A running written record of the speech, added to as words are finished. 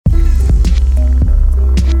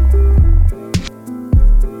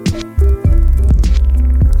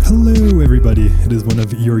It is one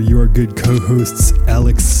of your You Are Good co-hosts,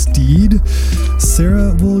 Alex Steed.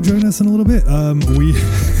 Sarah will join us in a little bit. We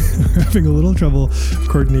are having a little trouble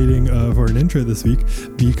coordinating for an intro this week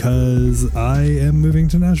because I am moving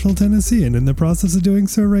to Nashville, Tennessee, and in the process of doing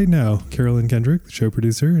so right now. Carolyn Kendrick, the show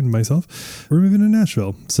producer, and myself, we're moving to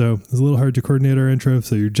Nashville. So it's a little hard to coordinate our intro,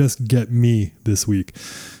 so you just get me this week.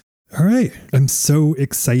 All right. I'm so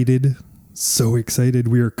excited. So excited.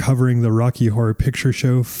 We are covering the Rocky Horror Picture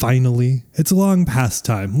Show. Finally. It's a long past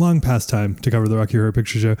time to cover the Rocky Horror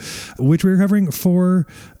Picture Show, which we're covering for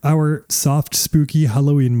our soft, spooky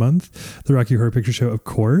Halloween month. The Rocky Horror Picture Show, of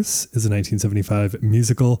course, is a 1975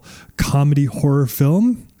 musical comedy horror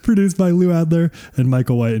film produced by Lou Adler and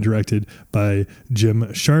Michael White and directed by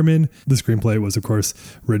Jim Sharman. The screenplay was, of course,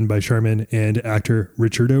 written by Sharman and actor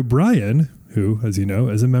Richard O'Brien, who, as you know,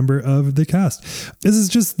 is a member of the cast. This is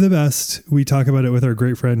just the best. We talk about it with our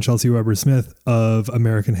great friend Chelsea Weber-Smith of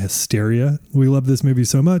American Hysteria. We love this movie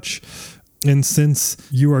so much. And since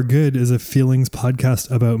You Are Good is a feelings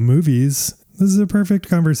podcast about movies, this is a perfect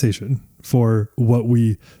conversation for what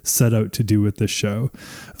we set out to do with this show.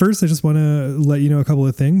 First, I just want to let you know a couple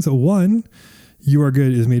of things. One, You Are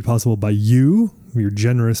Good is made possible by you, your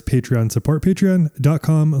generous Patreon support.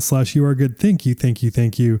 Patreon.com/youaregood. Thank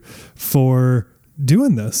you for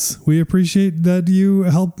doing this. We appreciate that you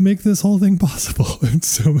help make this whole thing possible. It's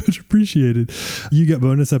so much appreciated. You get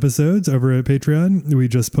bonus episodes over at Patreon. We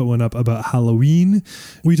just put one up about Halloween.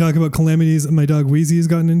 We talk about calamities my dog Wheezy has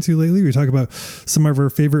gotten into lately. We talk about some of our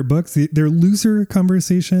favorite books. They're looser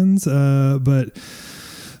conversations, but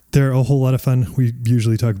they're a whole lot of fun. We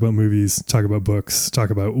usually talk about movies, talk about books, talk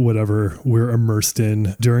about whatever we're immersed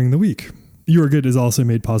in during the week. You Are Good is also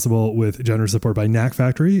made possible with generous support by Knack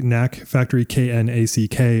Factory. Knack Factory,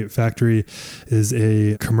 Knack Factory, is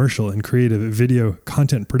a commercial and creative video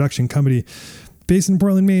content production company based in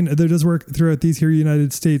Portland, Maine, that does work throughout these here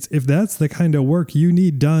United States. If that's the kind of work you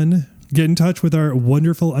need done, get in touch with our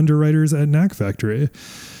wonderful underwriters at Knack Factory.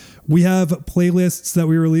 We have playlists that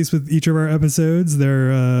we release with each of our episodes.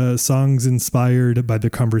 They're songs inspired by the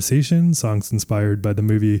conversation, songs inspired by the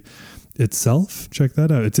movie itself. Check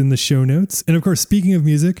that out. It's in the show notes. And of course, speaking of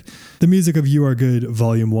music, the music of You Are Good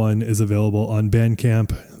Volume 1 is available on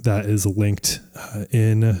Bandcamp. That is linked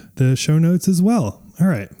in the show notes as well. All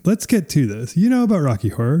right, let's get to this. You know about Rocky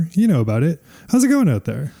Horror. You know about it. How's it going out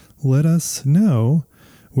there? Let us know.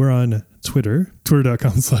 We're on Twitter,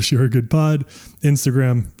 twitter.com/youaregoodpod,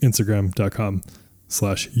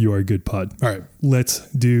 Instagram.com/youaregoodpod. All right, let's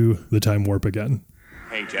do the time warp again.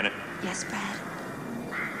 Hey, Janet. Yes, Brad?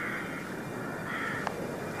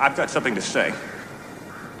 I've got something to say.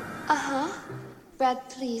 Uh-huh. Brad,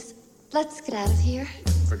 please, let's get out of here.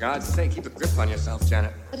 For God's sake, keep a grip on yourself,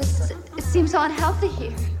 Janet. But it seems so unhealthy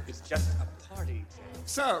here. It's just a party.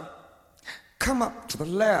 So, come up to the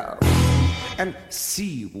lab and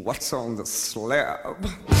see what's on the slab.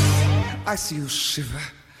 I see you shiver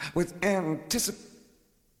with anticipation.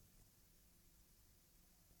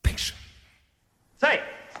 Say,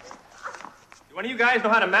 do one of you guys know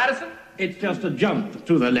how to Madison? It's just a jump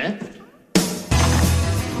to the left.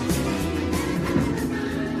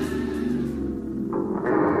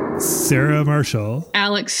 Sarah Marshall.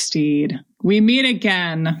 Alex Steed. We meet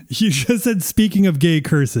again. You just said, speaking of gay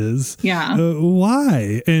curses. Yeah.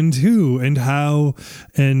 Why and who and how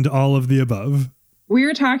and all of the above? We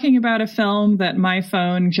were talking about a film that my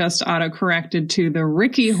phone just autocorrected to the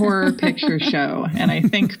Ricky Horror Picture Show. And I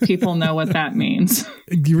think people know what that means.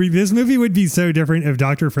 This movie would be so different if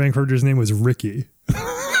Dr. Frankfurter's name was Ricky.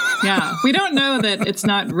 Yeah, we don't know that it's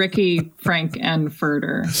not Ricky, Frank, and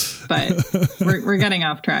Furter, but we're getting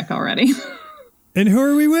off track already. And who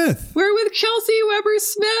are we with? We're with Chelsea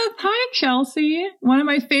Weber-Smith. Hi, Chelsea. One of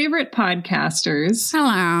my favorite podcasters.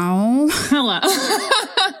 Hello. Hello.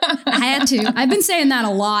 I had to. I've been saying that a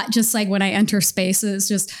lot, just like when I enter spaces,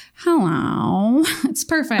 just hello. It's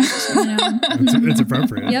perfect. You know? It's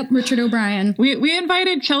appropriate. Yep, Richard O'Brien. We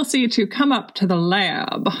invited Chelsea to come up to the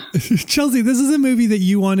lab. Chelsea, this is a movie that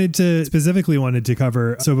you specifically wanted to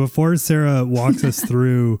cover. So before Sarah walks us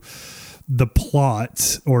through the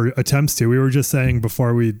plot, or attempts to, we were just saying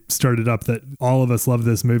before we started up that all of us love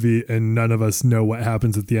this movie and none of us know what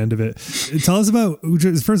happens at the end of it. Tell us about,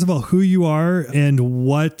 first of all, who you are and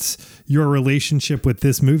what your relationship with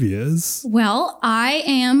this movie is. Well, I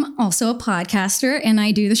am also a podcaster and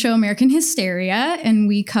I do the show American Hysteria, and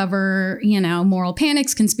we cover, moral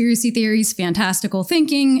panics, conspiracy theories, fantastical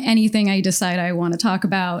thinking, anything I decide I want to talk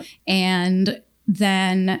about. And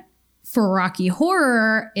then for Rocky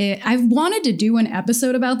Horror, I've wanted to do an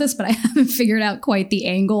episode about this, but I haven't figured out quite the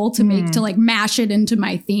angle to make to like mash it into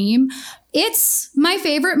my theme. It's my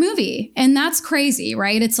favorite movie, and that's crazy,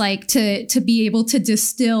 right? It's like to be able to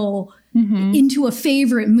distill into a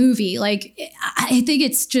favorite movie. Like, I think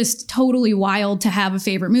it's just totally wild to have a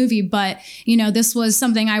favorite movie. But, you know, this was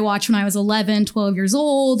something I watched when I was 11, 12 years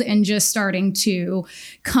old and just starting to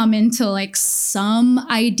come into like some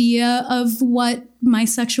idea of what my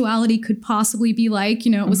sexuality could possibly be like.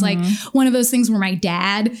 You know, it was like one of those things where my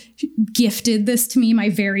dad gifted this to me. My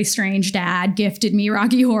very strange dad gifted me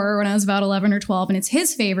Rocky Horror when I was about 11 or 12, and it's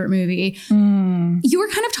his favorite movie. You were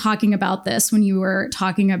kind of talking about this when you were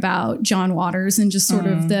talking about John Waters and just sort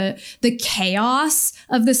of the chaos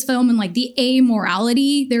of this film and like the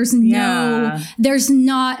amorality. There's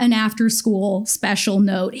not an after school special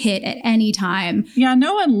note hit at any time. Yeah,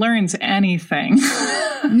 no one learns anything.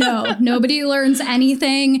 No, nobody learns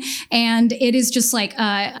anything. And it is just like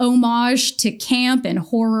a homage to camp and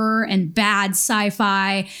horror and bad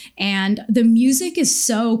sci-fi. And the music is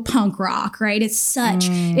so punk rock, right? It's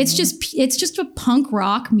just a punk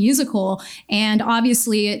rock musical. And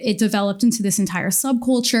obviously it developed into this entire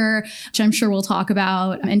subculture, which I'm sure we'll talk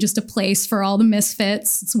about, and just a place for all the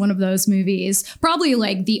misfits. It's one of those movies, probably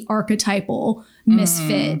like the archetypal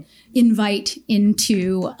misfit invite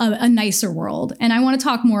into a nicer world. And I want to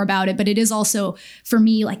talk more about it, but it is also for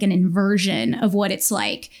me like an inversion of what it's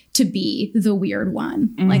like to be the weird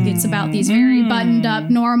one. Like, it's about these very buttoned up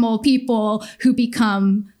normal people who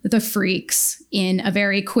become the freaks in a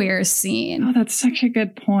very queer scene. Oh, that's such a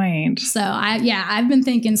good point. So I've been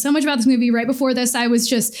thinking so much about this movie. Right before this, I was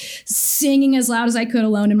just singing as loud as I could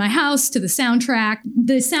alone in my house to the soundtrack.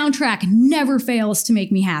 The soundtrack never fails to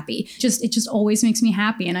make me happy. It just always makes me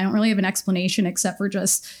happy. And I don't really have an explanation except for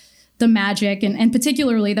just the magic and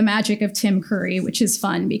particularly the magic of Tim Curry, which is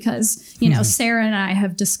fun because, you know, Sarah and I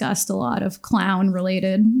have discussed a lot of clown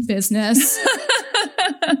related business,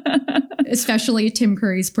 especially Tim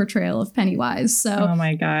Curry's portrayal of Pennywise. So, oh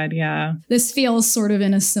my God. Yeah. This feels sort of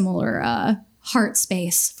in a similar heart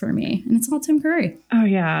space for me. And it's all Tim Curry. Oh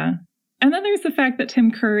yeah. And then there's the fact that Tim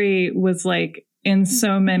Curry was like in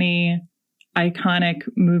so many iconic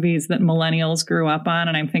movies that millennials grew up on,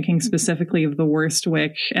 and I'm thinking specifically of The Worst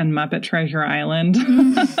Witch and Muppet Treasure Island.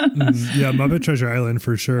 Yeah, Muppet Treasure Island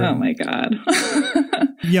for sure. Oh my God.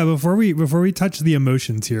 Yeah, before we touch the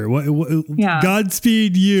emotions here,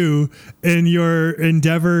 Godspeed you in your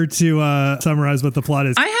endeavor to summarize what the plot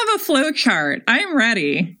is. I have a flow chart. I'm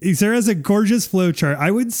ready. Sarah has a gorgeous flow chart.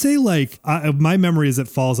 I would say like my memory is it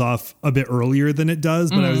falls off a bit earlier than it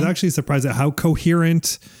does, but I was actually surprised at how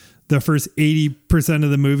coherent the first 80%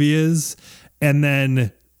 of the movie is, and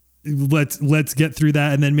then let's get through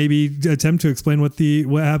that and then maybe attempt to explain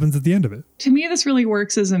what happens at the end of it. To me, this really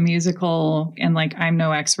works as a musical, and like, I'm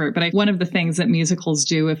no expert, but one of the things that musicals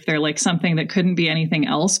do, if they're like something that couldn't be anything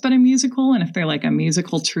else but a musical, and if they're like a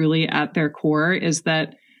musical truly at their core, is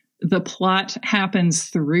that the plot happens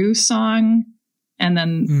through song. And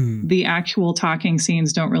then the actual talking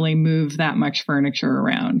scenes don't really move that much furniture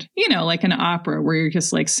around. You know, like an opera where you're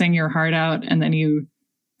just like sing your heart out and then you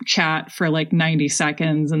chat for like 90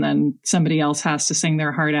 seconds and then somebody else has to sing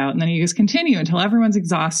their heart out. And then you just continue until everyone's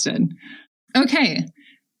exhausted. Okay.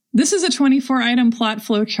 This is a 24-item plot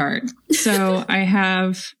flow chart. So I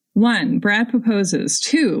have 1, Brad proposes.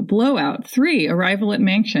 2, blowout. 3, arrival at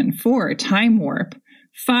mansion. 4, time warp.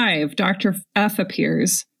 5, Dr. F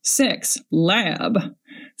appears. 6, lab.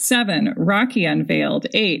 7, Rocky unveiled.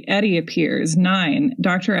 8, Eddie appears. 9,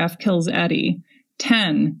 Dr. F kills Eddie.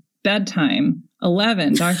 10, bedtime.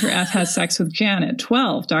 11, Dr. F has sex with Janet.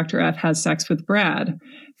 12, Dr. F has sex with Brad.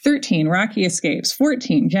 13, Rocky escapes.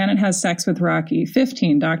 14, Janet has sex with Rocky.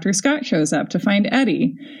 15, Dr. Scott shows up to find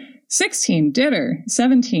Eddie. 16, dinner.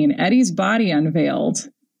 17, Eddie's body unveiled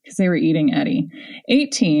because they were eating Eddie.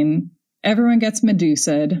 18, everyone gets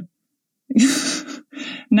Medusa'd.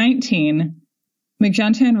 19,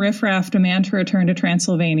 Magenta and Riff Raff demand to return to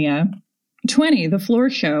Transylvania. 20, the floor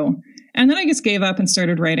show. And then I just gave up and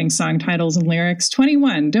started writing song titles and lyrics.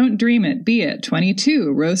 21, don't dream it, be it.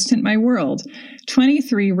 22, rose tint my world.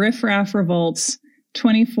 23, Riff Raff revolts.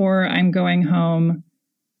 24, I'm going home.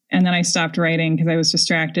 And then I stopped writing because I was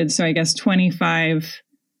distracted. So I guess 25,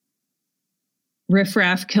 Riff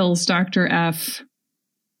Raff kills Dr. F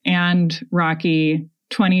and Rocky.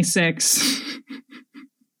 26,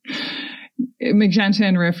 Magenta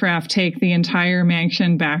and Riff Raff take the entire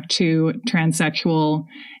mansion back to transsexual,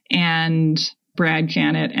 and Brad,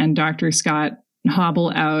 Janet, and Dr. Scott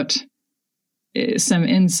hobble out some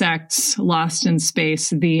insects lost in space,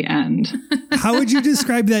 the end. How would you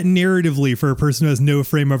describe that narratively for a person who has no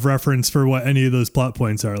frame of reference for what any of those plot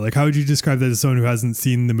points are? Like, how would you describe that as someone who hasn't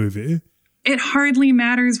seen the movie? It hardly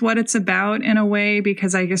matters what it's about in a way,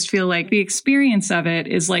 because I just feel like the experience of it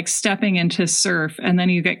is like stepping into surf, and then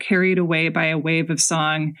you get carried away by a wave of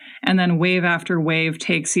song, and then wave after wave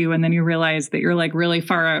takes you, and then you realize that you're like really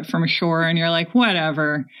far out from shore, and you're like,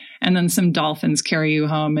 whatever. And then some dolphins carry you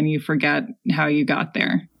home and you forget how you got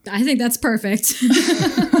there. I think that's perfect.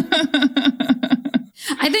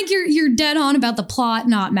 I think you're dead on about the plot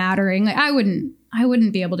not mattering. Like, I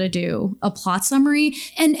wouldn't be able to do a plot summary.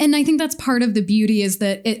 And I think that's part of the beauty, is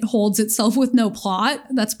that it holds itself with no plot.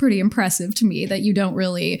 That's pretty impressive to me, that you don't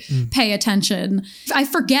really pay attention. I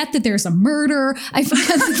forget that there's a murder. I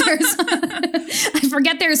forget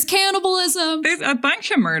there's cannibalism. There's a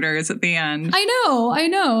bunch of murders at the end. I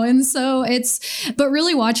know. And so but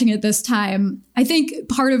really watching it this time, I think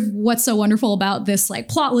part of what's so wonderful about this like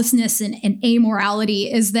plotlessness and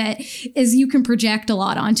amorality is you can project a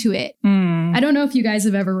lot onto it. I don't know if you guys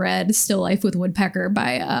have ever read Still Life with Woodpecker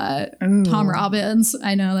by Tom Robbins.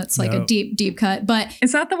 I know that's like a deep cut, but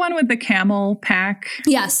is that the one with the camel pack?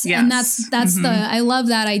 Yes. And that's I love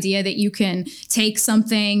that idea that you can take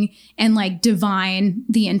something and like divine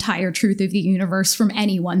the entire truth of the universe from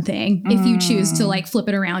any one thing if you choose to like flip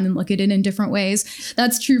it around and look at it in different ways.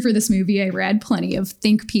 That's true for this movie. I read plenty of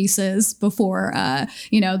think pieces before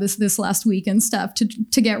this last week and stuff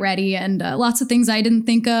to get ready, and lots of things I didn't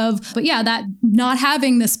think of. But yeah, that not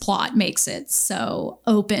having this plot makes it so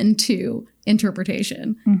open to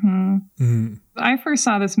interpretation. I first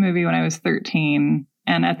saw this movie when I was 13.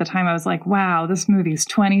 And at the time I was like, wow, this movie's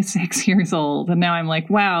 26 years old. And now I'm like,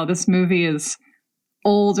 wow, this movie is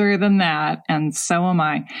older than that. And so am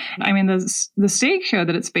I. I mean, the stage show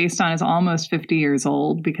that it's based on is almost 50 years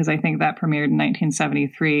old, because I think that premiered in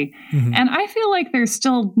 1973. And I feel like there's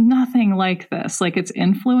still nothing like this. Like, it's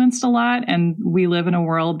influenced a lot, and we live in a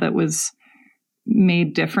world that was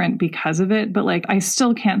made different because of it. But like, I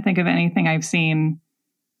still can't think of anything I've seen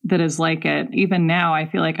that is like it. Even now, I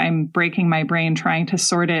feel like I'm breaking my brain trying to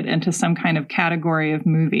sort it into some kind of category of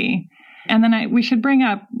movie. And then we should bring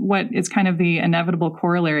up what is kind of the inevitable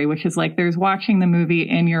corollary, which is like, there's watching the movie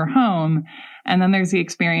in your home, and then there's the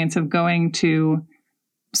experience of going to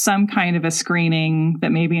some kind of a screening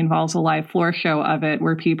that maybe involves a live floor show of it,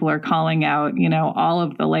 where people are calling out, all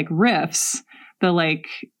of the like riffs, the like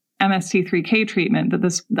MST3K treatment that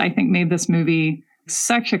this, I think, made this movie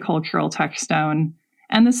such a cultural touchstone.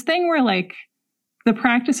 And this thing where like the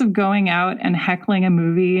practice of going out and heckling a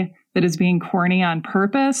movie that is being corny on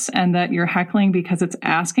purpose, and that you're heckling because it's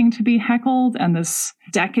asking to be heckled, and this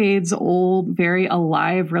decades old, very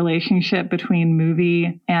alive relationship between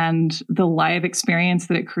movie and the live experience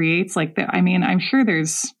that it creates. Like, I'm sure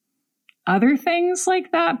there's other things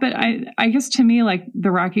like that, but I guess to me, like,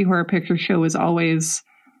 the Rocky Horror Picture Show was always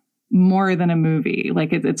more than a movie.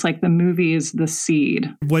 Like, it's like the movie is the seed.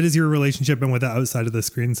 What is your relationship been with the outside of the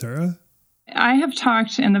screen, Sarah? I have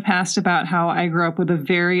talked in the past about how I grew up with a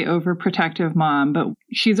very overprotective mom, but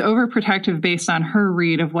she's overprotective based on her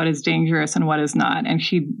read of what is dangerous and what is not. And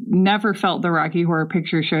she never felt the Rocky Horror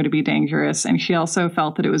Picture Show to be dangerous. And she also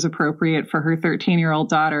felt that it was appropriate for her 13-year-old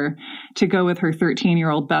daughter to go with her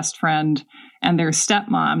 13-year-old best friend and their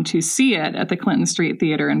stepmom to see it at the Clinton Street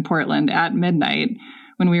Theater in Portland at midnight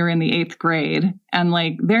when we were in the 8th grade. And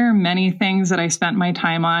like, there are many things that I spent my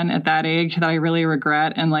time on at that age that I really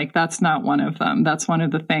regret. And like, that's not one of them. That's one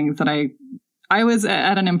of the things that I was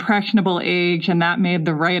at an impressionable age, and that made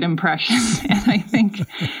the right impression. And I think,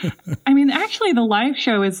 actually the live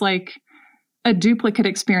show is like a duplicate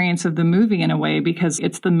experience of the movie in a way, because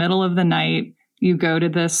it's the middle of the night. You go to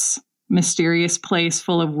this mysterious place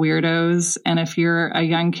full of weirdos. And if you're a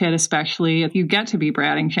young kid, especially, if you get to be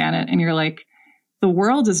Brad and Janet, and you're like, the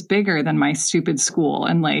world is bigger than my stupid school.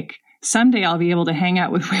 And like, someday I'll be able to hang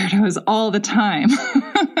out with weirdos all the time.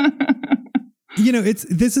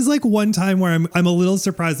 This is like one time where I'm a little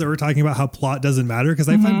surprised that we're talking about how plot doesn't matter, because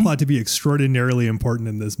I find plot to be extraordinarily important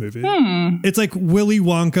in this movie. It's like Willy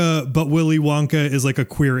Wonka, but Willy Wonka is like a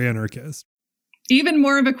queer anarchist. Even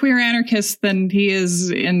more of a queer anarchist than he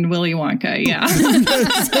is in Willy Wonka. Yeah.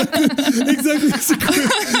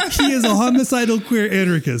 Exactly. He is a homicidal queer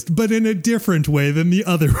anarchist, but in a different way than the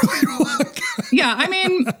other Willy Wonka. Yeah.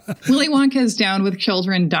 Willy Wonka is down with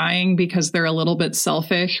children dying because they're a little bit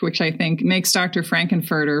selfish, which I think makes Dr.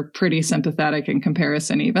 Frankenfurter pretty sympathetic in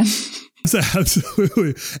comparison even.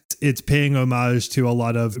 Absolutely. It's paying homage to a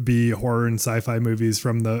lot of B horror and sci-fi movies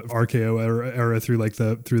from the RKO era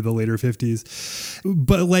through the later 50s.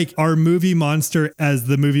 But like our movie monster, as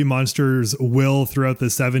the movie monsters will throughout the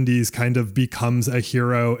 70s, kind of becomes a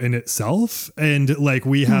hero in itself. And like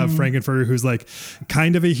we have Frank-N-Furter, who's like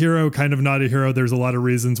kind of a hero, kind of not a hero. There's a lot of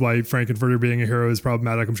reasons why Frank-N-Furter being a hero is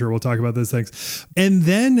problematic. I'm sure we'll talk about those things. And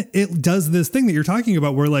then it does this thing that you're talking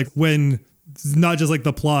about where like when not just like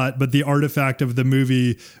the plot, but the artifact of the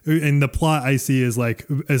movie, and the plot I see is like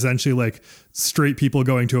essentially like straight people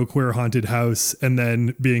going to a queer haunted house and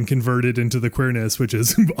then being converted into the queerness, which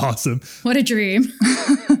is awesome. What a dream.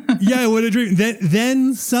 Yeah, what a dream.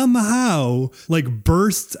 Then somehow like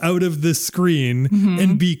bursts out of the screen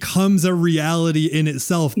and becomes a reality in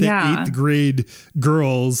itself that 8th grade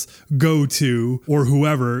girls go to, or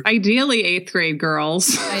whoever. Ideally 8th grade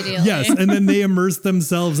girls. Ideally. Yes, and then they immerse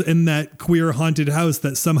themselves in that queer haunted house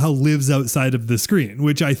that somehow lives outside of the screen,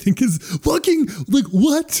 which I think is fucking like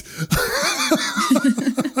what?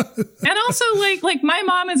 And also like my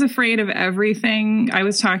mom is afraid of everything. I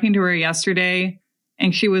was talking to her yesterday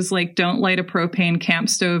and she was like, don't light a propane camp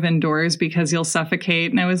stove indoors because you'll suffocate.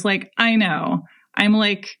 And I was like, I know. I'm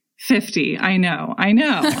like 50. I know.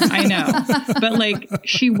 But like,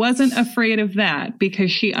 she wasn't afraid of that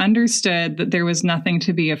because she understood that there was nothing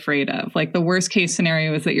to be afraid of. Like the worst case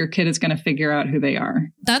scenario is that your kid is going to figure out who they are.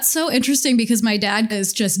 That's so interesting because my dad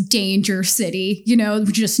is just Danger City, you know,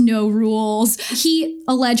 just no rules. He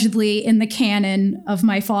allegedly, in the canon of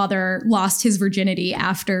my father, lost his virginity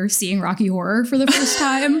after seeing Rocky Horror for the first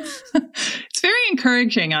time. It's very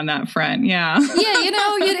encouraging on that front. Yeah. Yeah, you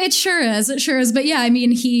know, it sure is. It sure is. But yeah, I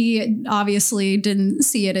mean, he obviously didn't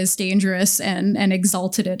see it as dangerous and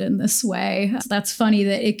exalted it in this way. So that's funny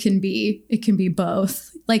that it can be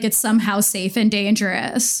both. Like it's somehow safe and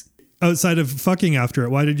dangerous. Outside of fucking after it,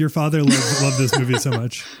 why did your father love this movie so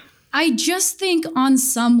much? I just think on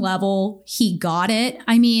some level he got it.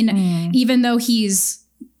 I mean, even though he's,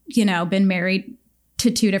 you know, been married to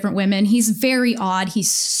 2 different women, he's very odd. He's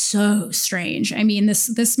so strange. I mean,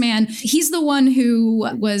 this man, he's the one who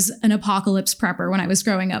was an apocalypse prepper when I was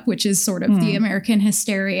growing up, which is sort of the American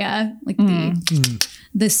hysteria, like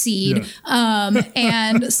the seed. Yeah.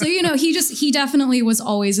 And so, you know, he definitely was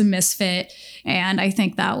always a misfit. And I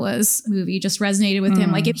think that movie just resonated with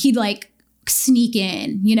him. Like if he'd like sneak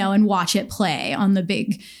in, you know, and watch it play on the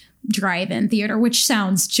big drive-in theater, which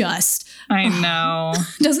sounds just, I know.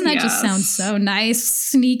 Doesn't that just sound so nice?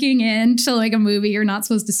 Sneaking into like a movie you're not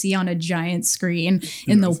supposed to see on a giant screen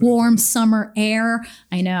in the warm summer air.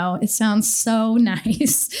 I know, it sounds so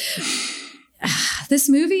nice. This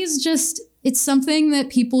movie is just, it's something that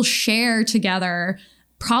people share together,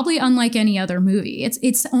 probably unlike any other movie.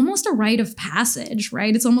 It's almost a rite of passage,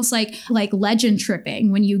 right? It's almost like legend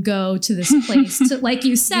tripping when you go to this place to, like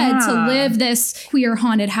you said, to live this queer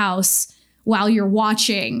haunted house while you're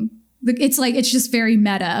watching. It's like, it's just very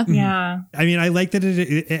meta. Yeah. I mean, I like that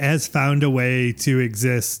it has found a way to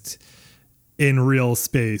exist in real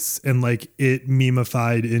space and like it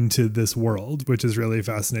memeified into this world, which is really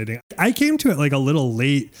fascinating. I came to it like a little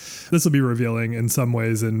late. This will be revealing in some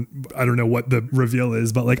ways, and I don't know what the reveal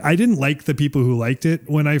is, but like I didn't like the people who liked it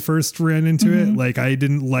when I first ran into it. Like I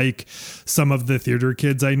didn't like some of the theater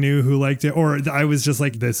kids I knew who liked it, or I was just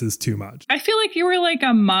like, this is too much. I feel like you were like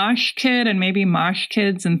a mosh kid, and maybe mosh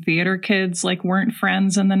kids and theater kids like weren't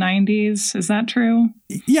friends in the 90s. Is that true?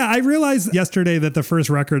 Yeah, I realized yesterday that the first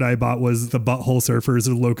record I bought was the Butthole Surfers,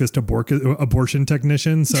 a locust abortion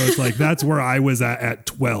technician. So it's like, that's where I was at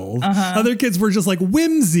 12. Other kids were just like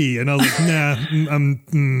whimsy. And I was like,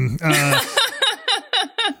 nah,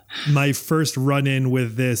 my first run-in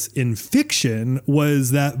with this in fiction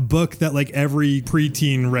was that book that like every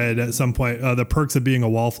preteen read at some point, The Perks of Being a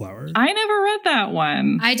Wallflower. I never read that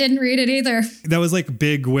one. I didn't read it either. That was like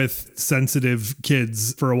big with sensitive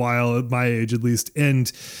kids for a while, at my age at least.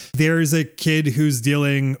 And there's a kid who's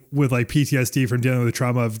dealing with like PTSD from dealing with the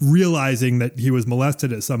trauma of realizing that he was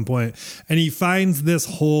molested at some point. And he finds this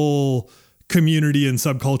whole community and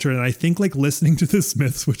subculture, and I think like listening to the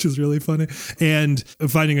Smiths, which is really funny, and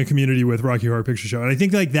finding a community with Rocky Horror Picture Show. And I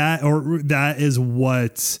think like that is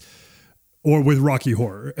what, or with Rocky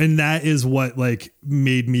Horror, and that is what like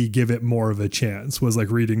made me give it more of a chance, was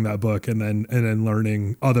like reading that book and then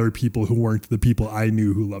learning other people who weren't the people I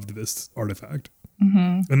knew who loved this artifact.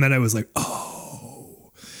 And then I was like,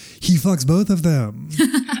 oh, he fucks both of them.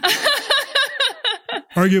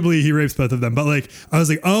 Arguably, he rapes both of them, but like I was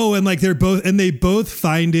like, oh, and like they both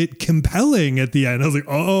find it compelling at the end. I was like,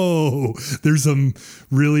 oh, there's some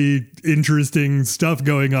really interesting stuff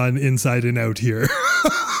going on inside and out here.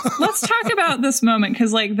 Let's talk about this moment,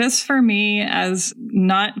 because like this for me, as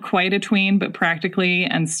not quite a tween, but practically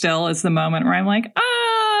and still, is the moment where I'm like,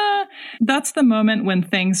 that's the moment when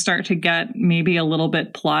things start to get maybe a little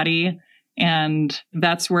bit plotty. And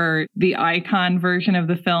that's where the icon version of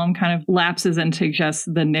the film kind of lapses into just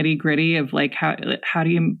the nitty gritty of like, how do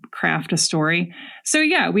you craft a story? So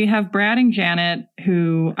yeah, we have Brad and Janet,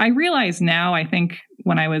 who I realize now, I think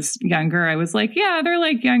when I was younger, I was like, yeah, they're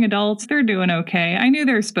like young adults. They're doing okay. I knew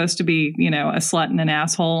they're supposed to be, you know, a slut and an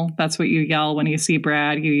asshole. That's what you yell when you see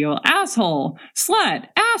Brad. You yell, asshole, slut,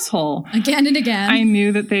 asshole. Again and again. I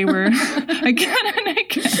knew that they were again and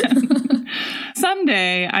again.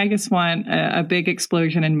 Someday, I just want a big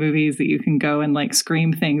explosion in movies that you can go and like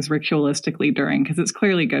scream things ritualistically during, because it's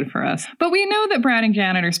clearly good for us. But we know that Brad and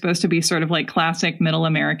Janet are supposed to be sort of like classic middle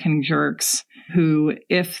American jerks who,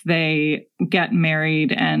 if they get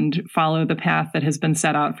married and follow the path that has been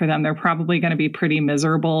set out for them, they're probably going to be pretty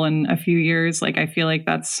miserable in a few years. Like, I feel like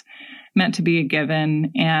that's meant to be a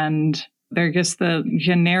given. And they're just the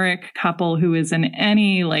generic couple who is in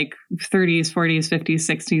any like 30s, 40s, 50s,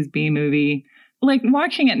 60s B movie. Like,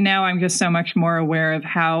 watching it now, I'm just so much more aware of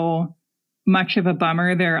how much of a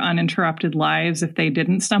bummer their uninterrupted lives, if they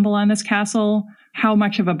didn't stumble on this castle, how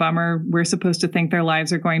much of a bummer we're supposed to think their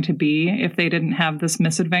lives are going to be if they didn't have this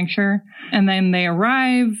misadventure. And then they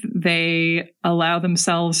arrive, they allow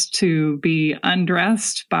themselves to be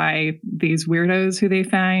undressed by these weirdos who they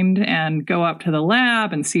find and go up to the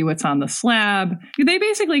lab and see what's on the slab. They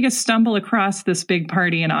basically just stumble across this big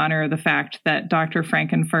party in honor of the fact that Dr.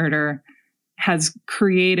 Frankenfurter has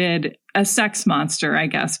created a sex monster, I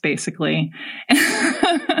guess, basically,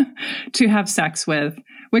 to have sex with,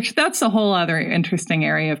 which that's a whole other interesting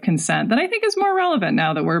area of consent that I think is more relevant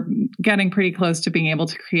now that we're getting pretty close to being able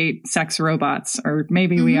to create sex robots, or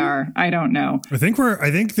maybe we are. I don't know. I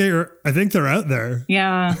think they're out there.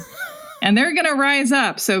 Yeah. And they're going to rise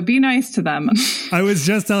up. So be nice to them. I was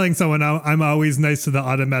just telling someone I'm always nice to the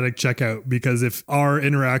automatic checkout, because if our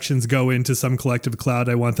interactions go into some collective cloud,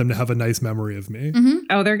 I want them to have a nice memory of me. Mm-hmm.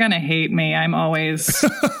 Oh, they're going to hate me. I'm always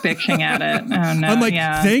bitching at it. Oh, no. I'm like,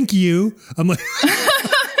 thank you. I'm like,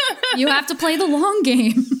 you have to play the long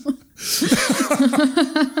game.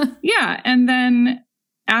 Yeah. And then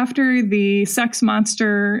after the sex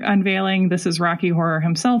monster unveiling, this is Rocky Horror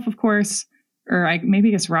himself, of course. Or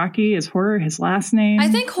maybe it's Rocky. Is Horror his last name? I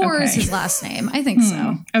think Horror is his last name. I think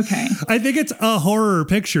so. Okay. I think it's a horror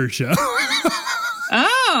picture show.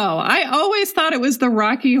 Oh, I always thought it was the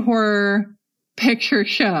Rocky Horror Picture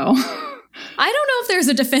Show. I don't know if there's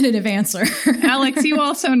a definitive answer. Alex, you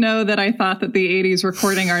also know that I thought that the 80s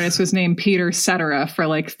recording artist was named Peter Cetera for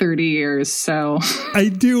like 30 years. So I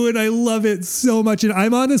do, and I love it so much. And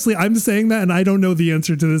I'm saying that, and I don't know the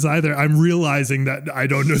answer to this either. I'm realizing that I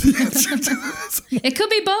don't know the answer to this. It could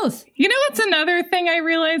be both. You know what's another thing I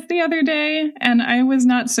realized the other day? And I was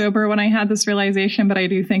not sober when I had this realization, but I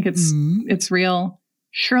do think it's real.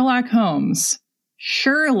 Sherlock Holmes.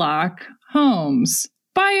 Sherlock Holmes.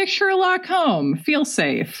 Buy a Sherlock home. Feel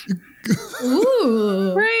safe.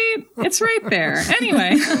 Ooh. Right? It's right there.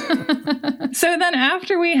 Anyway. So then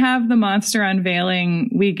after we have the monster unveiling,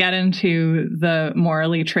 we get into the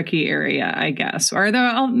morally tricky area, I guess. Or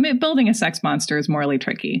building a sex monster is morally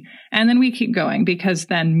tricky. And then we keep going, because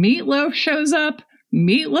then Meatloaf shows up.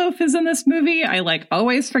 Meatloaf is in this movie. I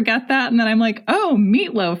always forget that. And then I'm like, oh,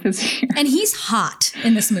 Meatloaf is here. And he's hot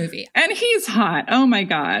in this movie. And he's hot. Oh my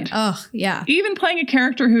God. Oh, yeah. Even playing a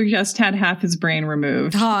character who just had half his brain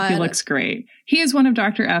removed. God. He looks great. He is one of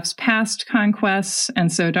Dr. F's past conquests. And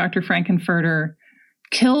so Dr. Frankenfurter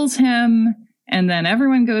kills him, and then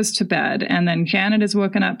everyone goes to bed. And then Janet is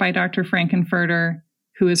woken up by Dr. Frankenfurter,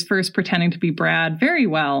 who is first pretending to be Brad very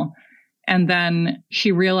well. And then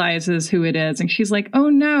she realizes who it is. And she's like, oh,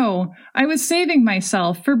 no, I was saving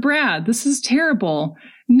myself for Brad. This is terrible.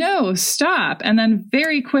 No, stop. And then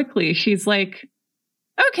very quickly, she's like,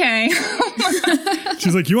 okay.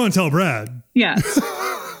 She's like, you want to tell Brad? Yes.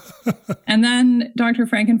 And then Dr.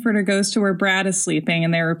 Frankenfurter goes to where Brad is sleeping,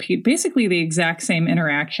 and they repeat basically the exact same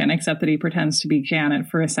interaction, except that he pretends to be Janet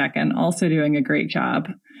for a second, also doing a great job.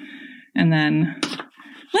 And then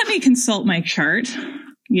let me consult my chart.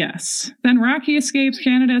 Yes. Then Rocky escapes.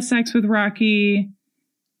 Janet has sex with Rocky.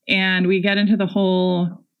 And we get into the whole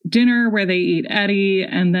dinner where they eat Eddie.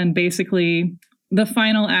 And then basically the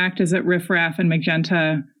final act is that Riff Raff and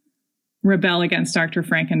Magenta rebel against Dr.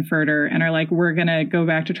 Frankenfurter and are like, we're going to go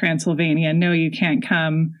back to Transylvania. No, you can't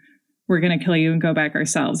come. we're going to kill you and go back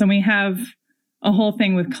ourselves. And we have a whole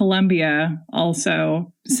thing with Columbia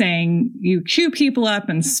also saying you chew people up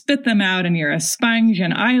and spit them out and you're a sponge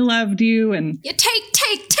and I loved you. And you take.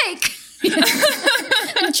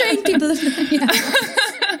 And train people. Yeah.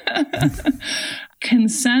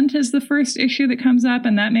 Consent is the first issue that comes up.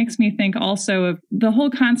 And that makes me think also of the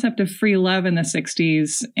whole concept of free love in the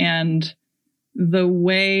 60s and the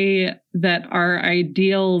way that our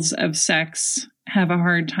ideals of sex have a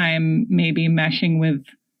hard time maybe meshing with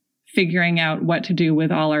figuring out what to do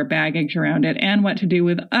with all our baggage around it and what to do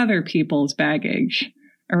with other people's baggage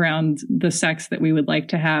around the sex that we would like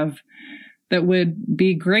to have that would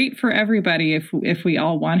be great for everybody if we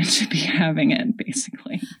all wanted to be having it,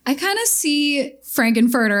 basically. I kind of see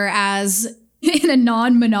Frankenfurter as in a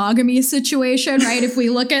non-monogamy situation, right? If we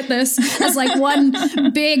look at this as like one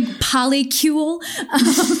big polycule,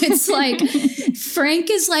 it's like Frank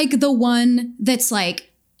is like the one that's like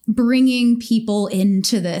bringing people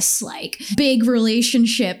into this like big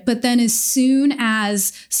relationship. But then as soon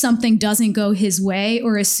as something doesn't go his way,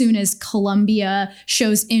 or as soon as Columbia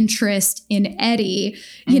shows interest in Eddie,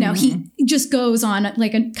 you know, he just goes on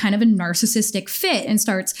like a kind of a narcissistic fit and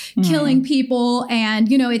starts killing people.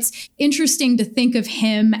 And, you know, it's interesting to think of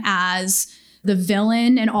him as the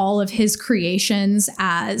villain and all of his creations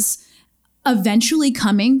as eventually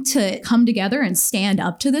come together and stand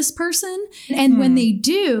up to this person. And when they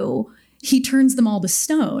do, he turns them all to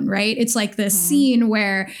stone, right? It's like the scene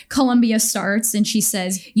where Columbia starts and she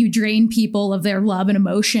says, you drain people of their love and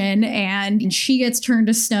emotion, and she gets turned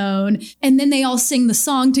to stone. And then they all sing the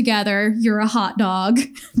song together, you're a hot dog,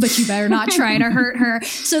 but you better not try to hurt her.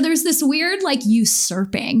 So there's this weird like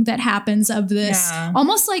usurping that happens of this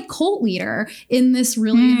almost like cult leader in this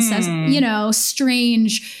really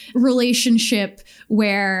strange relationship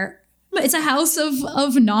where it's a house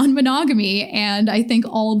of non-monogamy. And I think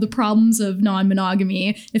all of the problems of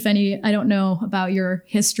non-monogamy, if any, I don't know about your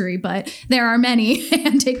history, but there are many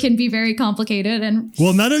and it can be very complicated. And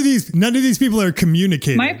well, none of these people are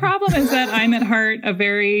communicating. My problem is that I'm at heart a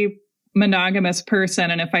very monogamous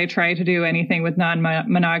person. And if I try to do anything with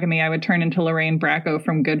non-monogamy, I would turn into Lorraine Bracco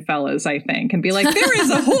from Goodfellas, I think, and be like, there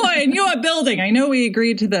is a whore in your building. I know we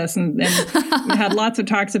agreed to this and we had lots of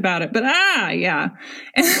talks about it, but yeah.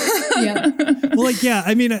 Well, like, yeah,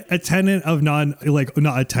 I mean, a tenet of not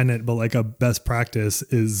a tenet, but like a best practice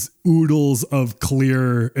is oodles of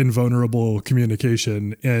clear and vulnerable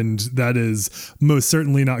communication. And that is most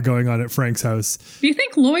certainly not going on at Frank's house. Do you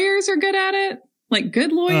think lawyers are good at it? Like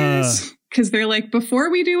good lawyers? Because they're like,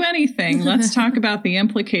 before we do anything, let's talk about the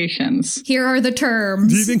implications. Here are the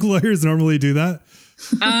terms. Do you think lawyers normally do that?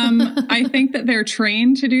 I think that they're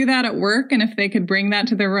trained to do that at work. And if they could bring that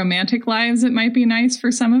to their romantic lives, it might be nice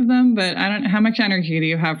for some of them. But I don't know. How much energy do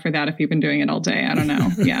you have for that if you've been doing it all day? I don't know.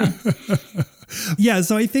 Yeah. Yeah,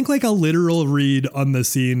 so I think like a literal read on the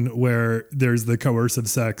scene where there's the coercive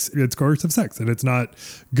sex, it's coercive sex and it's not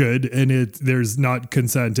good and there's not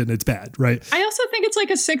consent and it's bad, right? I also think it's like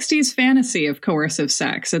a 60s fantasy of coercive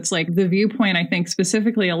sex. It's like the viewpoint I think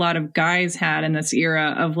specifically a lot of guys had in this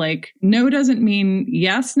era of like, no doesn't mean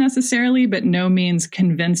yes necessarily, but no means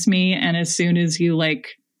convince me. And as soon as you like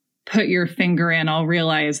put your finger in, I'll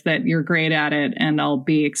realize that you're great at it and I'll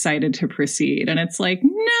be excited to proceed. And it's like,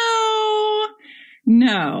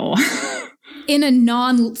 no. In a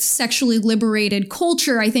non-sexually liberated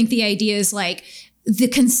culture, I think the idea is like the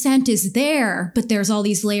consent is there, but there's all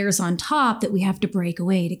these layers on top that we have to break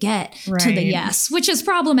away to get to the yes, which is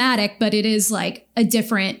problematic, but it is like a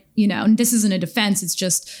different, and this isn't a defense. It's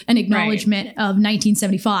just an acknowledgement of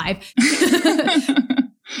 1975.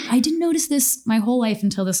 I didn't notice this my whole life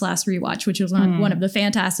until this last rewatch, which was one of the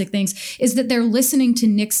fantastic things, is that they're listening to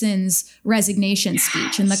Nixon's resignation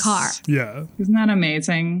speech in the car. Yeah. Isn't that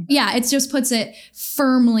amazing? Yeah, it just puts it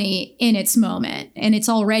firmly in its moment. And it's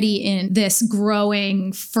already in this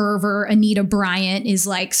growing fervor. Anita Bryant is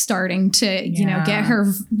like starting to, get her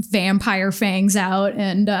vampire fangs out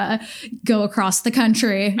and go across the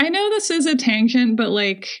country. I know this is a tangent, but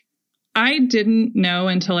like, I didn't know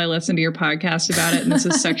until I listened to your podcast about it. And this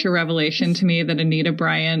is such a revelation to me that Anita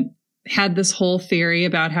Bryant had this whole theory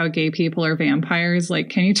about how gay people are vampires. Like,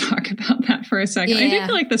 can you talk about that for a second? Yeah. I do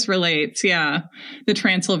feel like this relates. Yeah. The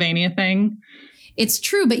Transylvania thing. It's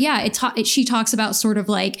true. But yeah, she talks about sort of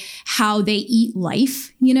like how they eat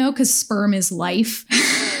life, because sperm is life.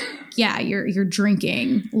 Yeah, you're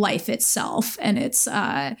drinking life itself. And it's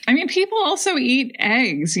people also eat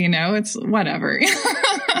eggs, it's whatever.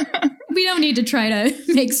 We don't need to try to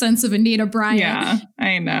make sense of Anita Bryant. Yeah,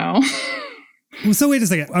 I know. So wait a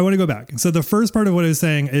second. I want to go back. So the first part of what I was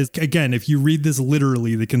saying is, again, if you read this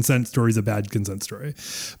literally, the consent story is a bad consent story.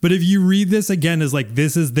 But if you read this again as like,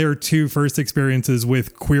 this is their two first experiences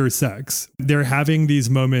with queer sex. They're having these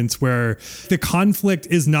moments where the conflict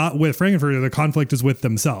is not with Frank-N-Furter, the conflict is with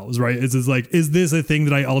themselves, right? It's like, is this a thing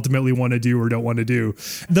that I ultimately want to do or don't want to do?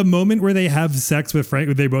 The moment where they have sex with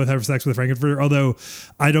they both have sex with Frank-N-Furter, although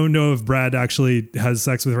I don't know if Brad actually has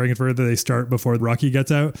sex with Frank-N-Furter, they start before Rocky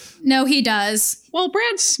gets out. No, he does. Well,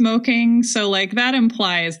 Brad's smoking, so like that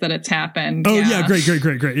implies that it's happened. Oh yeah, great.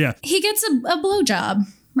 Yeah. He gets a blowjob,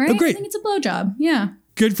 right? Oh, great. I think it's a blowjob. Yeah.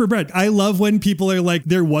 Good for Brad. I love when people are like,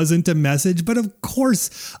 there wasn't a message, but of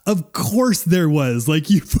course there was. Like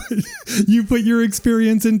you put your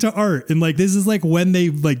experience into art, and like this is like when they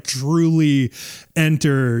like truly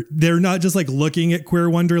enter. They're not just like looking at queer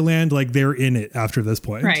wonderland, like they're in it after this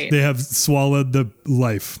point. Right. They have swallowed the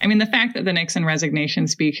life. I mean, the fact that the Nixon resignation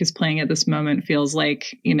speech is playing at this moment feels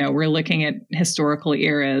like, you know, we're looking at historical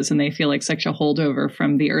eras and they feel like such a holdover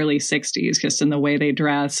from the early 60s, just in the way they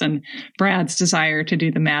dress and Brad's desire to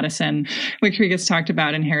do the Madison, which we just talked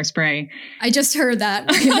about in Hairspray. I just heard that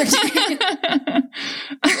the other day.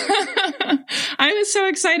 I was so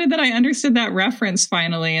excited that I understood that reference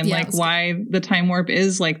finally, and Yeah, like why the time warp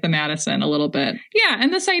is like the Madison a little bit. Yeah.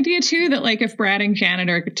 And this idea too, that like if Brad and Janet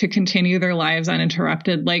are to continue their lives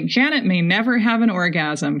uninterrupted, like Janet may never have an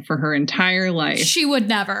orgasm for her entire life. She would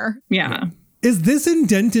never. Yeah. Is this in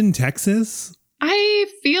Denton, Texas? I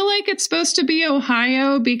feel like it's supposed to be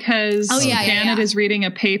Ohio because Janet is reading a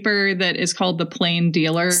paper that is called The Plain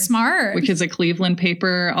Dealer. Smart. Which is a Cleveland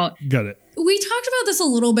paper. Got it. We talked about this a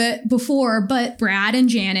little bit before, but Brad and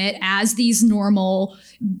Janet, as these normal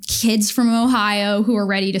kids from Ohio who are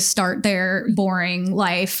ready to start their boring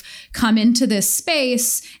life, come into this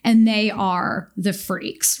space and they are the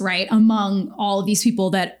freaks, right? Among all of these people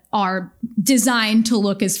that are designed to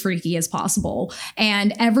look as freaky as possible.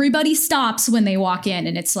 And everybody stops when they walk in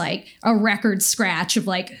and it's like a record scratch of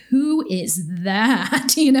like, who is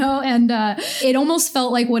that? You know? And it almost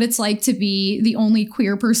felt like what it's like to be the only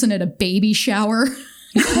queer person at a baby shower.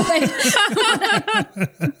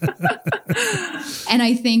 And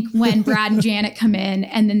I think when Brad and Janet come in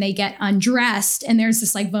and then they get undressed and there's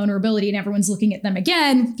this like vulnerability and everyone's looking at them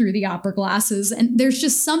again through the opera glasses, and there's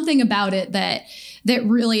just something about it that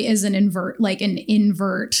really is an invert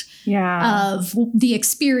of the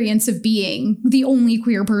experience of being the only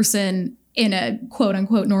queer person in a quote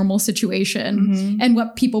unquote normal situation and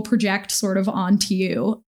what people project sort of onto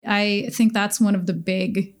you. I think that's one of the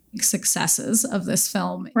big successes of this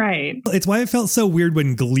film. Right. It's why it felt so weird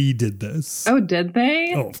when Glee did this. Oh, did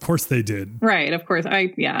they? Oh, of course they did. Right. Of course.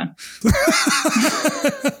 Yeah.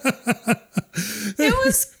 It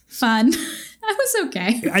was fun. I was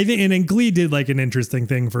okay. I think, and Glee did like an interesting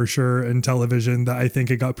thing for sure in television that I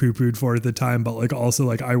think it got poo-pooed for at the time, but like also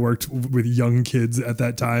like I worked with young kids at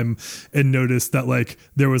that time and noticed that like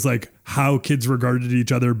there was like how kids regarded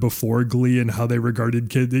each other before Glee and how they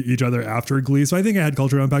regarded each other after Glee. So I think it had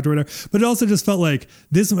cultural impact or whatever, but it also just felt like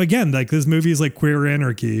this, again, like this movie is like Queer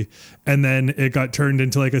Anarchy, and then it got turned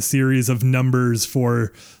into like a series of numbers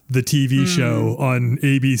for the TV show on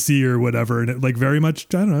ABC or whatever. And it like very much,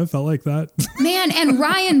 I don't know, it felt like that. Man, and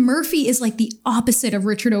Ryan Murphy is like the opposite of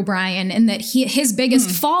Richard O'Brien in that his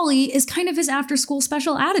biggest folly is kind of his after school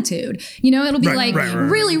special attitude. You know, it'll be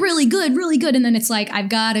really, really good, really good. And then it's like, I've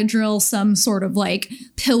got to drill some sort of like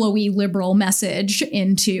pillowy liberal message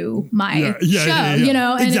into my show, you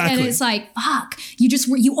know, and, and it's like, fuck,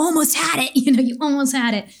 you almost had it. You know, you almost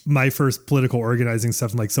had it. My first political organizing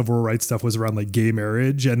stuff and like civil rights stuff was around like gay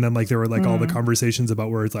marriage. And then like there were like all the conversations about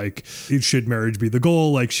where it's like, should marriage be the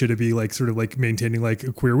goal? Like, should it be like sort of like maintaining like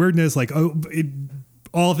a queer weirdness? Like,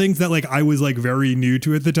 all things that like I was like very new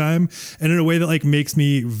to at the time, and in a way that like makes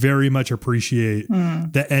me very much appreciate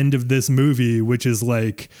the end of this movie, which is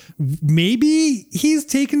like maybe he's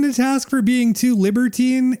taken to task for being too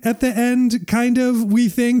libertine at the end, kind of, we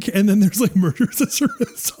think, and then there's like murders as a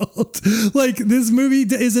result. Like this movie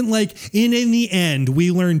isn't like in the end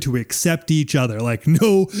we learn to accept each other. Like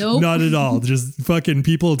nope. Not at all. Just fucking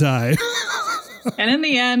people die. And in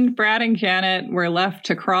the end, Brad and Janet were left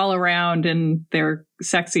to crawl around in their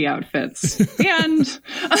sexy outfits. The end.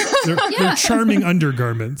 They're charming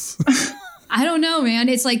undergarments. I don't know, man.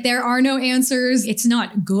 It's like there are no answers. It's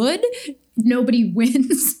not good. Nobody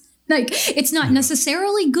wins. Like, it's not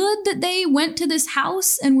necessarily good that they went to this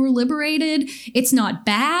house and were liberated. It's not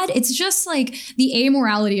bad. It's just like the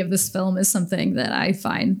amorality of this film is something that I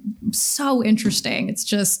find so interesting. It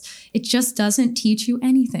just doesn't teach you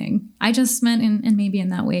anything. I just meant, and maybe in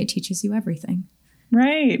that way, it teaches you everything.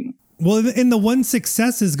 Right. Well, and the one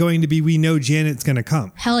success is going to be, we know Janet's going to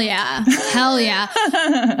come. Hell yeah. Hell yeah.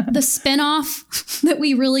 The spinoff that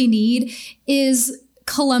we really need is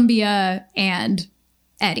Columbia and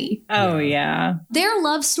Eddie. Oh, yeah. Their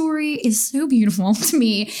love story is so beautiful to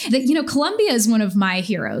me that, you know, Columbia is one of my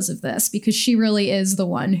heroes of this because she really is the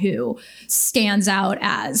one who stands out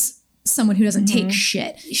as someone who doesn't take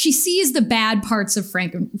shit. She sees the bad parts of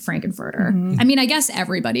Frankenfurter. I mean, I guess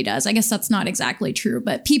everybody does. I guess that's not exactly true,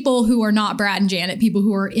 but people who are not Brad and Janet, people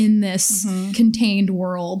who are in this contained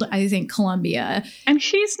world, I think Columbia. And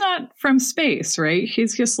she's not from space, right?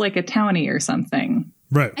 She's just like a townie or something.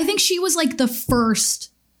 Right. I think she was like the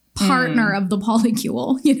first partner of the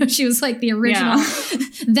polycule. You know, she was like the original. Yeah.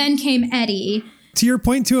 Then came Eddie. To your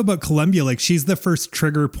point, too, about Columbia, like she's the first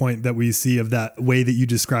trigger point that we see of that way that you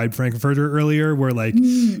described Frankenfurter earlier, where like,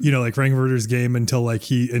 you know, like Frankenfurter's game until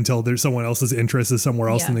there's someone else's interest is somewhere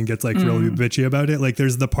else and then gets like really bitchy about it. Like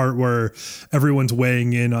there's the part where everyone's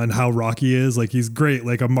weighing in on how Rocky is. Like he's great,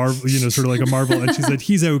 like a Marvel, you know, sort of like a Marvel. And she said,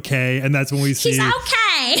 he's okay. And that's when we see. He's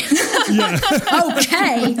okay. Yeah.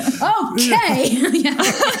 Okay.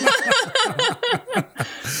 Yeah.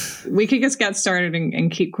 We could just get started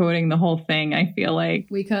and keep quoting the whole thing. I feel like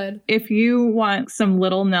we could. If you want some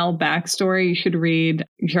Little Nell backstory, you should read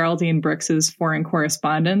Geraldine Brooks's Foreign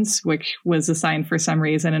Correspondence, which was assigned for some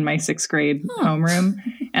reason in my 6th grade homeroom.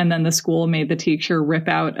 And then the school made the teacher rip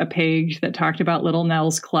out a page that talked about Little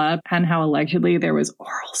Nell's club and how allegedly there was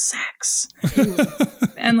oral sex.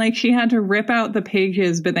 And like she had to rip out the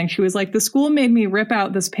pages, but then she was like, the school made me rip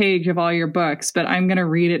out this page of all your books, but I'm going to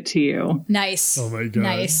read it to you. Nice. Oh my God.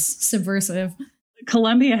 Nice. Subversive.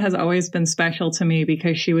 Columbia has always been special to me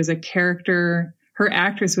because she was a character. Her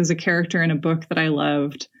actress was a character in a book that I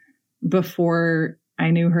loved before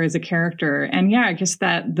I knew her as a character. And yeah, just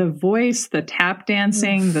that the voice, the tap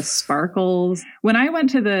dancing, the sparkles. When I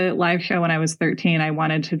went to the live show when I was 13, I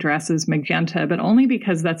wanted to dress as Magenta, but only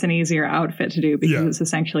because that's an easier outfit to do because it's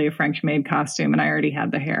essentially a French maid costume and I already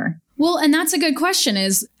had the hair. Well, and that's a good question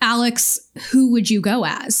is, Alex, who would you go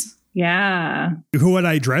as? Yeah. Who would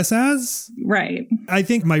I dress as? Right. I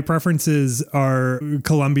think my preferences are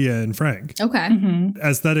Columbia and Frank. Okay.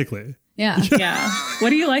 Aesthetically. Yeah. Yeah.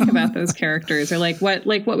 What do you like about those characters? Or what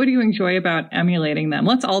would you enjoy about emulating them?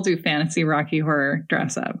 Let's all do fantasy Rocky Horror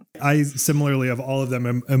dress up. I similarly of all of them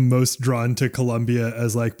am most drawn to Columbia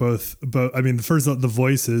as like both. I mean, the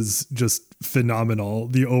voice is just phenomenal.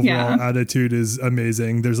 The overall attitude is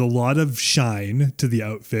amazing. There's a lot of shine to the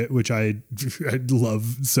outfit, which I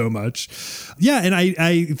love so much. Yeah, and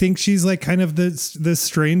I think she's like kind of the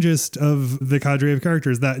strangest of the cadre of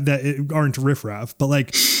characters that aren't riffraff, but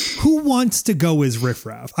like who wants to go as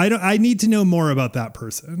riffraff? I need to know more about that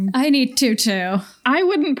person. I need to too. I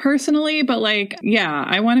wouldn't personally, but like, yeah,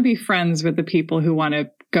 I want to be friends with the people who want to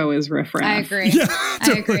go as riffraff. I agree. Yeah,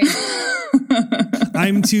 I agree.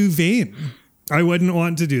 I'm too vain. I wouldn't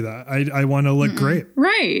want to do that. I want to look great.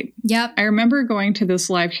 Right. Yep. I remember going to this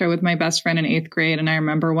live show with my best friend in 8th grade. And I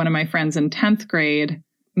remember one of my friends in 10th grade,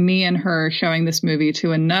 me and her showing this movie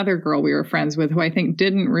to another girl we were friends with who I think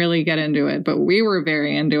didn't really get into it, but we were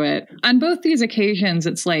very into it. On both these occasions,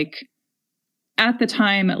 it's like, at the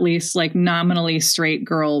time, at least, like nominally straight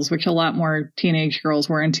girls, which a lot more teenage girls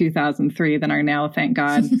were in 2003 than are now, thank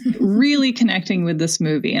God, really connecting with this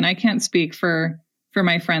movie. And I can't speak for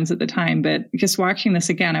my friends at the time, but just watching this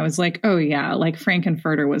again, I was like, oh yeah, like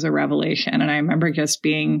Frankenfurter was a revelation. And I remember just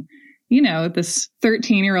being, you know, this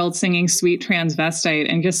 13-year-old singing Sweet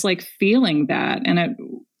Transvestite and just like feeling that. And it,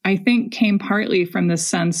 I think, came partly from this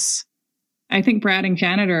sense. I think Brad and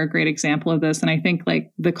Janet are a great example of this. And I think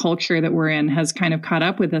like the culture that we're in has kind of caught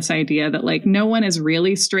up with this idea that like no one is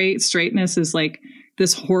really straight. Straightness is like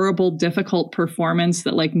this horrible, difficult performance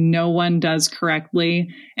that like no one does correctly.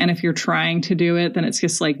 And if you're trying to do it, then it's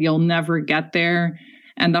just like you'll never get there.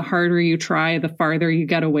 And the harder you try, the farther you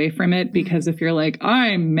get away from it. Because if you're like,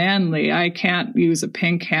 I'm manly, I can't use a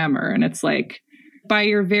pink hammer. And it's like, by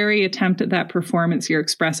your very attempt at that performance, you're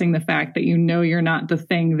expressing the fact that you know you're not the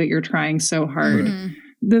thing that you're trying so hard.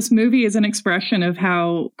 This movie is an expression of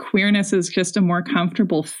how queerness is just a more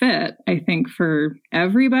comfortable fit, I think, for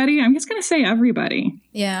everybody. I'm just going to say everybody.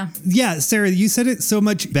 Yeah. Yeah, Sarah, you said it so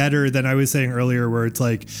much better than I was saying earlier, where it's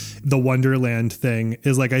like the Wonderland thing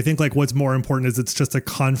is like, I think like what's more important is it's just a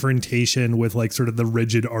confrontation with like sort of the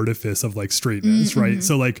rigid artifice of like straightness, right?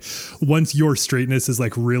 So like once your straightness is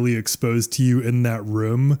like really exposed to you in that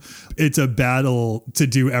room, it's a battle to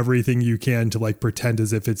do everything you can to like pretend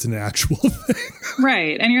as if it's an actual thing.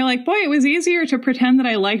 Right. And you're like, boy, it was easier to pretend that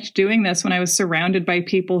I liked doing this when I was surrounded by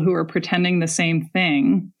people who were pretending the same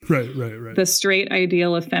thing. Right. The straight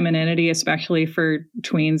ideal of femininity, especially for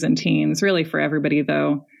tweens and teens, really for everybody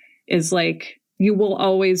though, is like, you will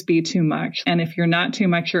always be too much. And if you're not too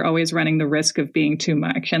much, you're always running the risk of being too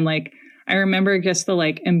much. And like, I remember just the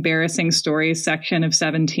like embarrassing stories section of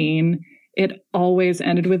 17. It always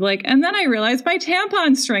ended with like, and then I realized my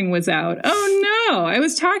tampon string was out. Oh no, I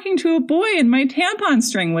was talking to a boy and my tampon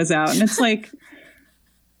string was out. And it's like,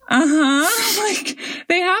 like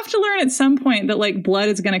they have to learn at some point that like blood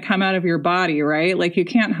is going to come out of your body, right? Like you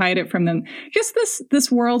can't hide it from them. Just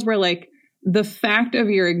this world where like the fact of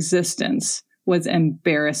your existence was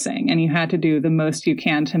embarrassing and you had to do the most you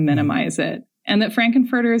can to minimize it. And that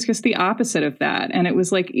Frank-N-Furter is just the opposite of that. And it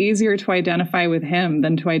was like easier to identify with him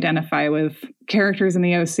than to identify with characters in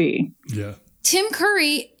the OC. Yeah. Tim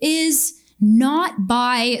Curry is not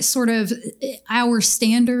by sort of our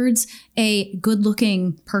standards a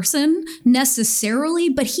good-looking person necessarily,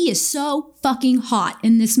 but he is so fucking hot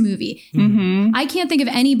in this movie. Mm-hmm. I can't think of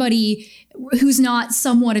anybody who's not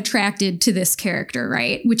somewhat attracted to this character,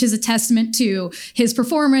 right? Which is a testament to his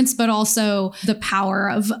performance, but also the power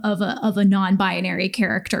of a non-binary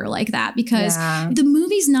character like that, because the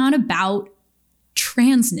movie's not about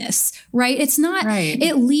transness, right? It's not,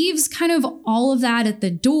 it leaves kind of all of that at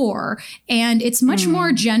the door, and it's much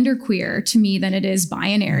more genderqueer to me than it is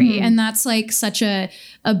binary. And that's like such a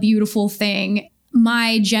beautiful thing.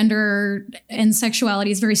 My gender and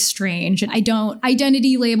sexuality is very strange.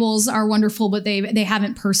 Identity labels are wonderful, but they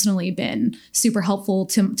haven't personally been super helpful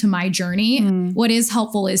to my journey. What is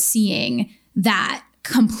helpful is seeing that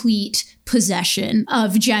complete possession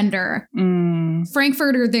of gender.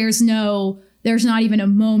 Frank-N-Furter, there's not even a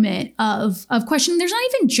moment of question. There's not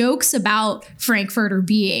even jokes about Frank-N-Furter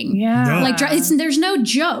being like, there's no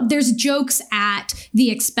joke. There's jokes at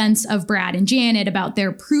the expense of Brad and Janet about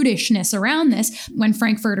their prudishness around this. When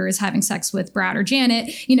Frank-N-Furter is having sex with Brad or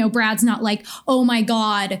Janet, Brad's not like, oh my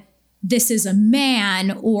God, this is a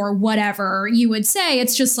man or whatever you would say.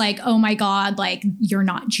 It's just like, oh my God, like you're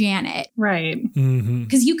not Janet. Right.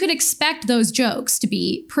 Because you could expect those jokes to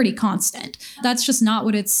be pretty constant. That's just not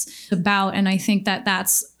what it's about. And I think that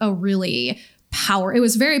that's it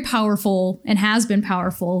was very powerful and has been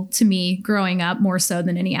powerful to me growing up, more so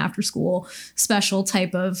than any after school special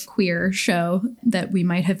type of queer show that we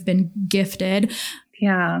might have been gifted.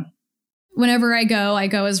 Yeah. Whenever I go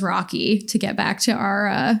as Rocky to get back to our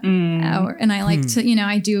and I like to,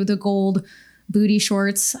 I do the gold booty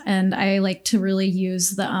shorts, and I like to really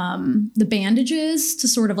use the bandages to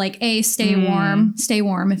sort of like stay warm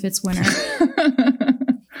if it's winter.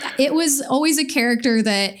 It was always a character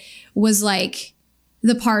that was like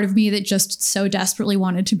the part of me that just so desperately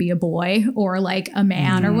wanted to be a boy or like a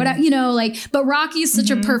man or whatever, but Rocky is such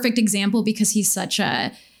a perfect example because he's such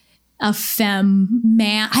a femme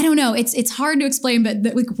man. I don't know. It's hard to explain,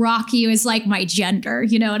 but like Rocky is like my gender.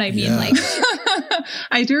 You know what I mean? Yeah. Like,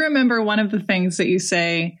 I do remember one of the things that you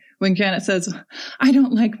say when Janet says, I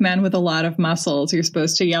don't like men with a lot of muscles. You're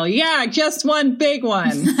supposed to yell, yeah, just one big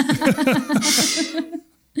one.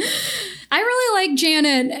 I really like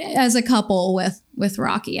Janet as a couple with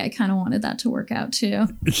Rocky. I kind of wanted that to work out too.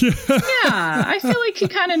 Yeah, I feel like he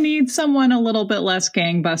kind of needs someone a little bit less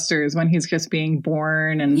gangbusters when he's just being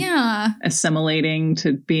born and assimilating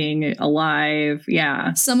to being alive.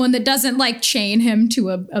 Yeah. Someone that doesn't like chain him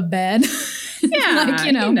to a bed. Yeah, like,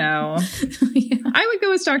 Yeah. I would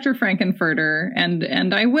go as Dr. Frank-N-Furter,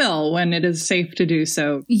 and I will when it is safe to do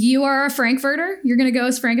so. You are a Frank-Furter? You're going to go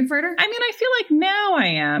as Frank-N-Furter? I mean, I feel like now I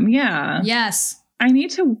am. Yeah. Yes. I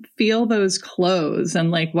need to feel those clothes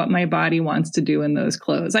and like what my body wants to do in those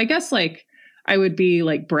clothes. I guess like I would be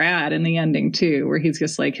like Brad in the ending too, where he's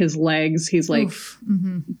just like his legs, he's like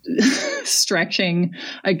stretching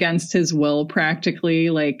against his will,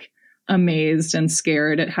 practically like amazed and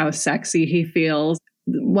scared at how sexy he feels.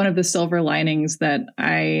 One of the silver linings that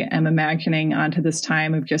I am imagining onto this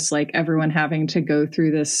time of just like everyone having to go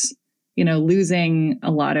through this, losing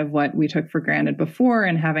a lot of what we took for granted before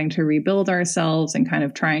and having to rebuild ourselves and kind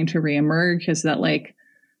of trying to reemerge is that like,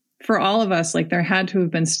 for all of us, like there had to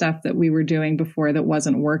have been stuff that we were doing before that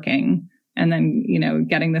wasn't working. And then,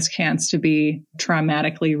 getting this chance to be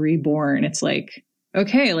traumatically reborn. It's like,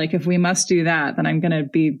 okay, like if we must do that, then I'm going to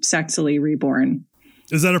be sexily reborn.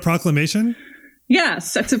 Is that a proclamation?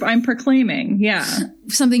 Yes, I'm proclaiming. Yeah.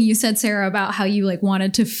 Something you said, Sarah, about how you like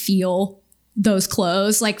wanted to feel those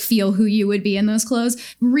clothes, like feel who you would be in those clothes.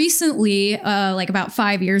 Recently, like about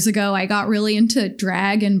 5 years ago, I got really into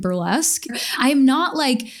drag and burlesque. I'm not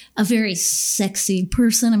like a very sexy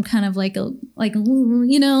person. I'm kind of like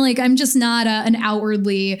I'm just not an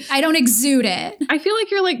outwardly, I don't exude it. I feel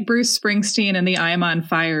like you're like Bruce Springsteen in the I'm on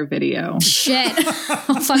Fire video. Shit.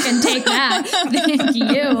 I'll fucking take that. Thank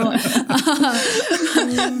you.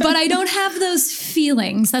 But I don't have those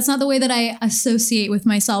feelings. That's not the way that I associate with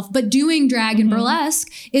myself. But doing drag and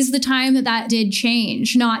burlesque is the time that did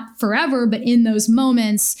change. Not forever, but in those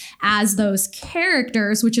moments as those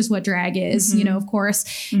characters, which is what drag is, of course.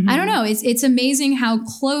 I don't know. It's amazing how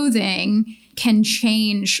clothing can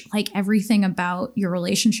change like everything about your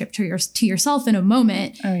relationship to yourself in a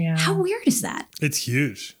moment. Oh yeah. How weird is that? It's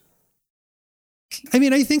huge. I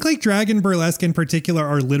mean, I think like drag and burlesque in particular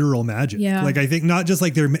are literal magic. Yeah. Like I think not just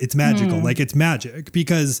like it's magical, like it's magic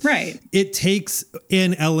because it takes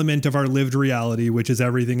an element of our lived reality, which is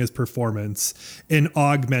everything is performance, and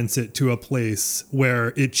augments it to a place where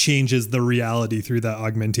it changes the reality through that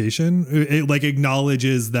augmentation. It like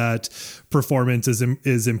acknowledges that performance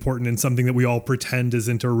is important and something that we all pretend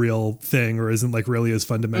isn't a real thing or isn't like really as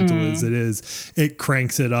fundamental as it is. It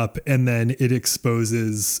cranks it up and then it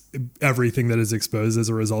exposes everything that is exposed as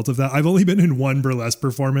a result of that. I've only been in one burlesque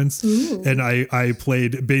performance. Ooh. And I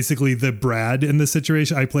played basically the Brad in the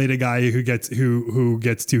situation. I played a guy who gets too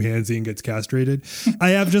handsy and gets castrated.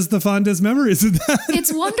 I have just the fondest memories of that.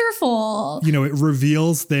 It's wonderful. It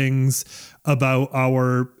reveals things about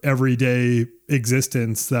our everyday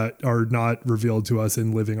existence that are not revealed to us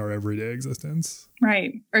in living our everyday existence.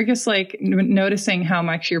 Right. Or just like noticing how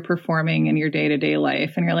much you're performing in your day-to-day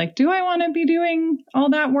life. And you're like, do I want to be doing all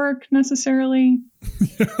that work necessarily?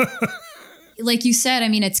 Like you said, I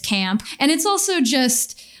mean, it's camp. And it's also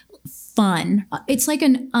just fun. It's like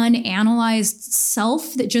an unanalyzed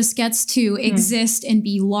self that just gets to exist and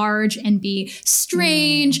be large and be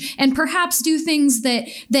strange and perhaps do things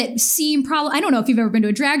that seem probably, I don't know if you've ever been to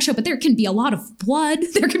a drag show, but there can be a lot of blood.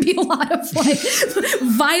 There can be a lot of like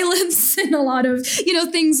violence and a lot of,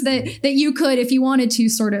 things that you could, if you wanted to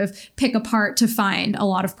sort of pick apart to find a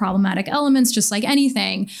lot of problematic elements, just like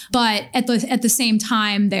anything. But at the same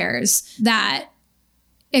time, there's that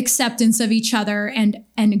acceptance of each other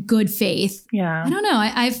and good faith. Yeah. I don't know.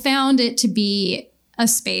 I've found it to be a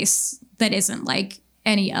space that isn't like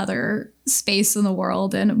any other space in the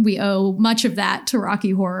world. And we owe much of that to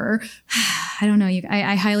Rocky Horror. I don't know.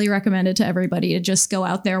 I highly recommend it to everybody to just go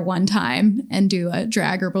out there one time and do a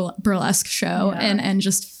drag or burlesque show and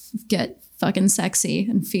just get fucking sexy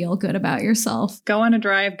and feel good about yourself. Go on a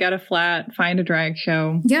drive, get a flat, find a drag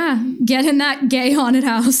show. Yeah. Get in that gay haunted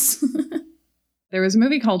house. There was a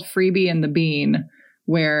movie called Freebie and the Bean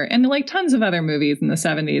and like tons of other movies in the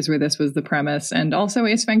 70s where this was the premise, and also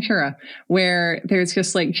Ace Ventura, where there's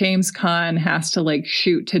just like James Caan has to like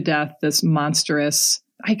shoot to death this monstrous,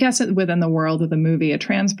 I guess within the world of the movie, a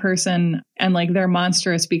trans person, and like they're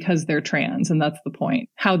monstrous because they're trans. And that's the point.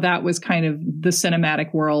 How that was kind of the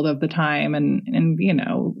cinematic world of the time. And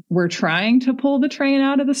we're trying to pull the train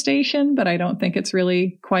out of the station, but I don't think it's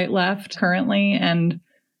really quite left currently. And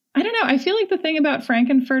I don't know. I feel like the thing about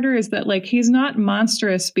Frankenfurter is that like he's not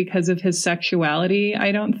monstrous because of his sexuality.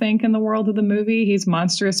 I don't think in the world of the movie, he's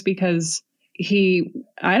monstrous because he,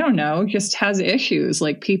 I don't know, just has issues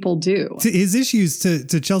like people do. His issues,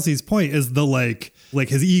 to Chelsea's point, is the like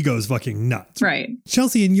his ego is fucking nuts. Right.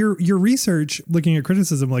 Chelsea, in your research, looking at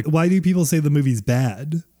criticism, like why do people say the movie's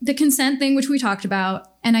bad? The consent thing, which we talked about.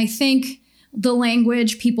 And I think the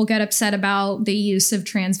language, people get upset about the use of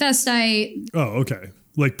transvestite. Oh, okay.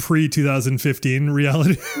 Like pre-2015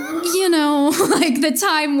 reality? Like the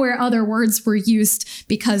time where other words were used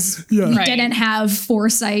because we didn't have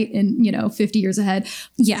foresight and, 50 years ahead.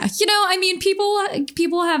 Yeah. I mean,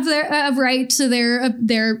 people have their right to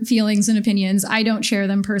their feelings and opinions. I don't share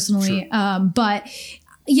them personally. Sure. But,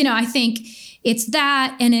 I think it's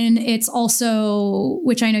that. And then it's also,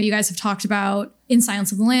 which I know you guys have talked about in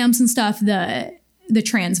Silence of the Lambs and stuff, the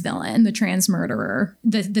trans villain, the trans murderer,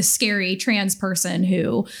 the scary trans person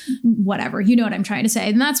who, whatever, you know what I'm trying to say.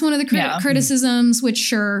 And that's one of the criticisms,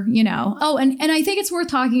 which Oh, and I think it's worth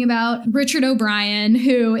talking about Richard O'Brien,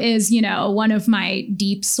 who is, one of my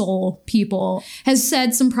deep soul people, has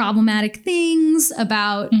said some problematic things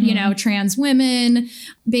about, trans women,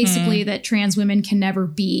 basically that trans women can never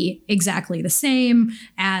be exactly the same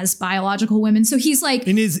as biological women. So he's like...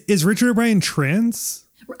 And is Richard O'Brien trans?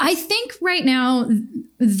 I think right now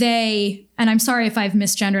and I'm sorry if I've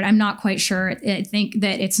misgendered, I'm not quite sure. I think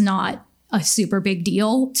that it's not a super big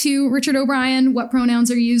deal to Richard O'Brien what pronouns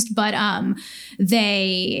are used, but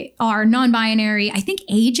they are non-binary. I think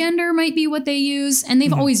agender might be what they use, and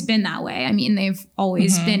they've always been that way. I mean, they've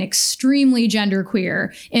always been extremely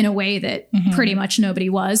genderqueer in a way that pretty much nobody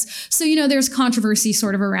was. So, you know, there's controversy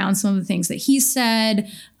sort of around some of the things that he said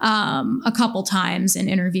a couple times in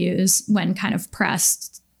interviews when kind of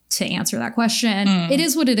pressed to answer that question. It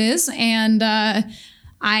is what it is, and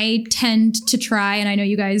I tend to try, and I know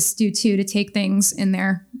you guys do too, to take things in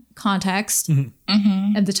their context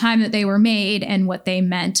at the time that they were made and what they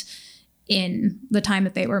meant in the time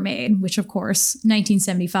that they were made, which of course,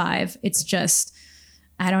 1975, it's just,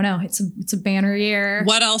 I don't know. It's a banner year.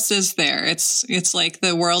 What else is there? It's like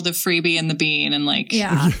the world of Freebie and the Bean, and like,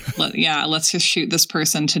 let's just shoot this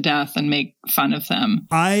person to death and make fun of them.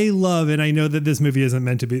 I love, and I know that this movie isn't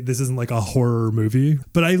meant to be, this isn't like a horror movie,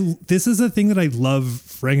 but this is a thing that I love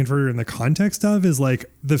Frank-N-Furter in the context of, is like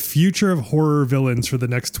the future of horror villains for the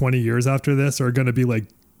next 20 years after this are going to be like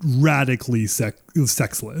radically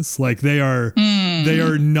sexless. Like they are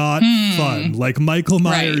not fun. Like Michael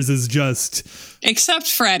Myers is just, except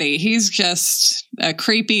Freddy, he's just a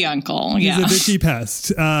creepy uncle. He's a bitchy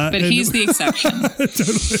pest. But he's the exception.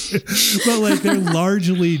 Totally. But like they're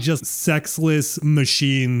largely just sexless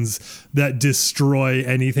machines that destroy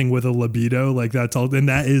anything with a libido. Like that's all, and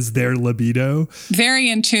that is their libido. Very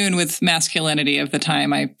in tune with masculinity of the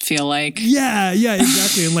time, I feel like. Yeah,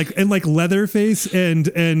 exactly. and like Leatherface and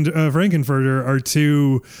Frank-N-Furter are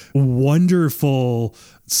two wonderful,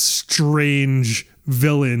 strange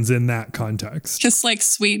villains in that context. Just like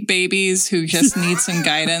sweet babies who just need some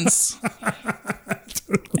guidance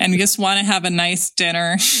and just want to have a nice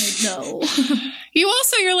dinner. No.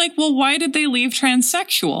 You're like, well, why did they leave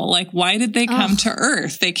transsexual? Like, why did they come to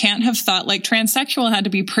Earth? They can't have thought like transsexual had to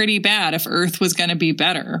be pretty bad if Earth was going to be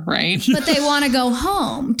better, right? But they want to go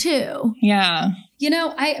home too. Yeah. You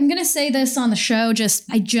know, I'm going to say this on the show,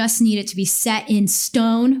 I just need it to be set in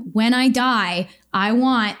stone. When I die, I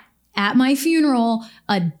want at my funeral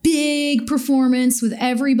a big performance with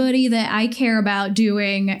everybody that I care about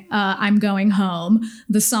doing I'm Going Home,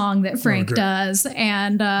 the song that Frank does.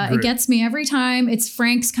 And it gets me every time. It's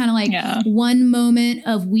Frank's kind of like one moment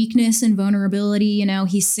of weakness and vulnerability. You know,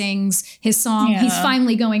 he sings his song. He's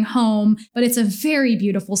finally going home, but it's a very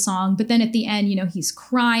beautiful song. But then at the end, you know, he's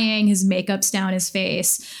crying, his makeup's down his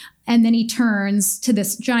face. And then he turns to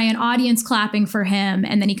this giant audience clapping for him.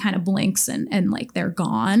 And then he kind of blinks and like they're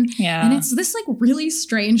gone. Yeah. And it's this like really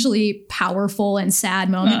strangely powerful and sad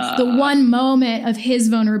moment. The one moment of his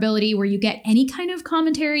vulnerability where you get any kind of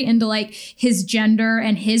commentary into like his gender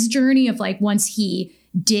and his journey of like once he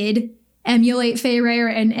did emulate Fay Wray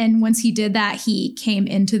and once he did that, he came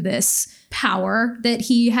into this power that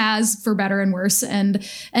he has for better and worse. And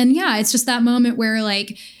yeah, it's just that moment where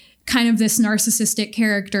like, kind of this narcissistic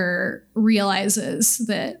character realizes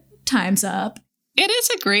that time's up. It is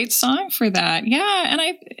a great song for that. Yeah. And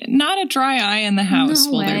not a dry eye in the house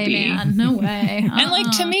will there be. Man. No way. And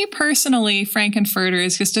like to me personally, Frank-N-Furter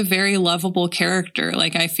is just a very lovable character.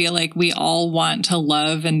 Like I feel like we all want to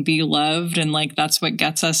love and be loved. And like that's what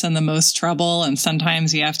gets us in the most trouble. And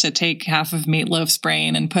sometimes you have to take half of Meatloaf's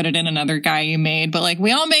brain and put it in another guy you made. But like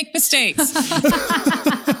we all make mistakes.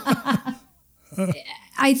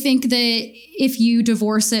 I think that if you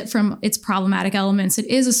divorce it from its problematic elements, it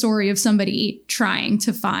is a story of somebody trying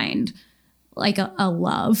to find like a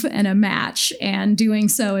love and a match and doing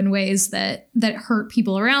so in ways that hurt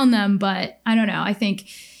people around them. But I don't know. I think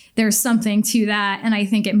there's something to that. And I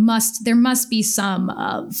think there must be some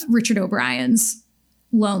of Richard O'Brien's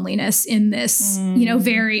loneliness in this, you know,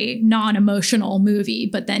 very non-emotional movie.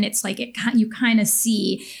 But then it's like you kind of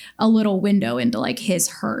see a little window into like his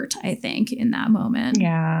hurt, I think, in that moment.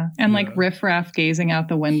 Yeah. And like Riff Raff gazing out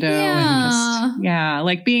the window and just,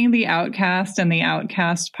 like being the outcast and the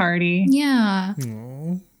outcast party. Yeah.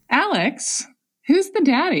 Aww. Alex, who's the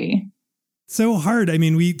daddy? So hard. I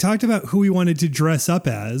mean, we talked about who we wanted to dress up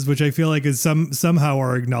as, which I feel like is somehow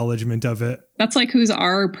our acknowledgement of it. That's like who's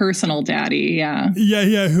our personal daddy. Yeah.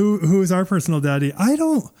 Yeah. Who is our personal daddy? I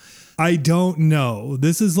don't know.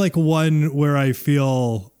 This is like one where I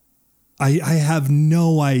feel I have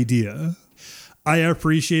no idea. I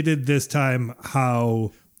appreciated this time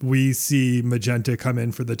how we see Magenta come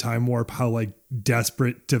in for the time warp, how like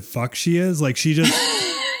desperate to fuck she is. Like she just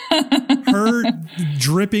her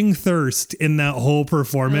dripping thirst in that whole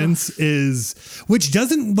performance which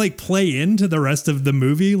doesn't like play into the rest of the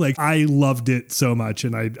movie. Like I loved it so much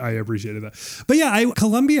and I appreciated that. But yeah,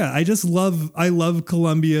 Columbia, I love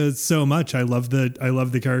Columbia so much. I love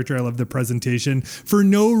the character. I love the presentation for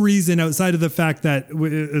no reason outside of the fact that,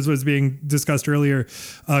 as was being discussed earlier,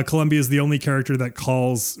 Columbia is the only character that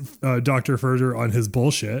calls Dr. Furter on his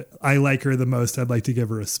bullshit. I like her the most. I'd like to give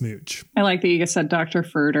her a smooch. I like that you said Dr.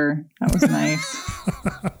 Furter. That was nice.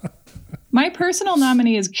 My personal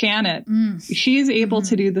nominee is Janet. She's able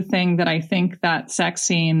to do the thing that I think that sex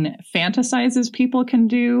scene fantasizes people can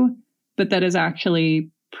do, but that is actually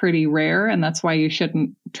pretty rare. And that's why you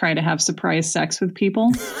shouldn't try to have surprise sex with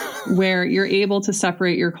people, where you're able to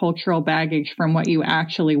separate your cultural baggage from what you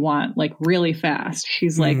actually want, like really fast.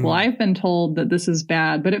 She's like, well, I've been told that this is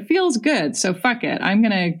bad, but it feels good. So fuck it. I'm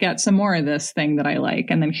going to get some more of this thing that I like.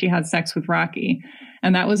 And then she had sex with Rocky.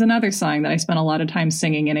 And that was another song that I spent a lot of time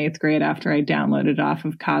singing in 8th grade after I downloaded it off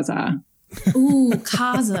of Kazaa. Ooh,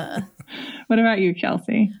 Kazaa. What about you,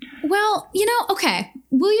 Chelsea? Well, okay.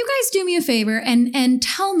 Will you guys do me a favor and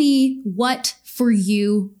tell me what for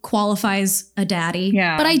you qualifies a daddy?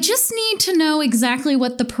 Yeah. But I just need to know exactly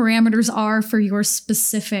what the parameters are for your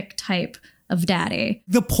specific type of daddy.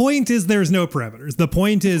 The point is there's no parameters. The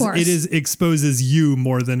point is it exposes you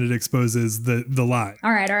more than it exposes the lie.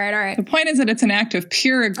 All right. The point is that it's an act of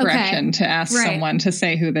pure aggression to ask someone to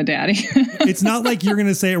say who the daddy is. It's not like you're going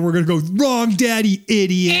to say it. We're going to go, wrong daddy,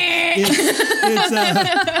 idiot.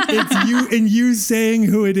 It's you and you saying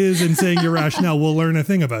who it is and saying your rationale. We'll learn a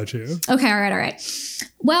thing about you. Okay. All right.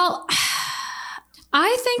 Well,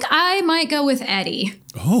 I think I might go with Eddie.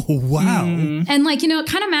 Oh, wow. And it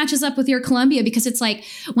kind of matches up with your Columbia, because it's like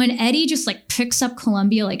when Eddie just like picks up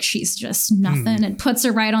Columbia like she's just nothing and puts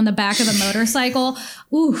her right on the back of the motorcycle.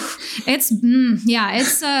 Ooh, he's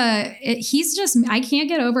just, I can't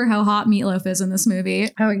get over how hot Meatloaf is in this movie.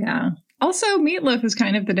 Oh, yeah. Also, Meatloaf is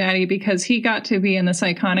kind of the daddy because he got to be in this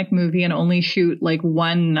iconic movie and only shoot like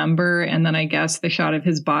one number, and then I guess the shot of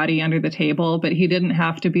his body under the table, but he didn't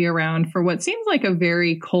have to be around for what seems like a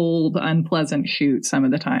very cold, unpleasant shoot some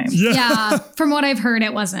of the time. Yeah, from what I've heard,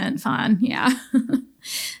 it wasn't fun. Yeah.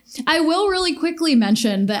 I will really quickly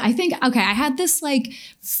mention that I think, I had this like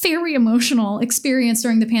very emotional experience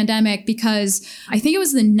during the pandemic because I think it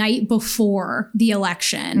was the night before the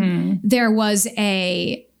election. There was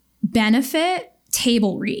a benefit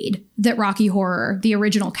table read that Rocky Horror, the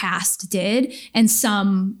original cast, did, and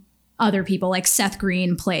some other people like Seth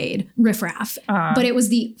Green played Riff Raff. But it was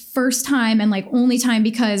the first time and like only time,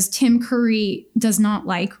 because Tim Curry does not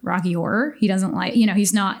like Rocky Horror. He doesn't like,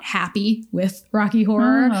 he's not happy with Rocky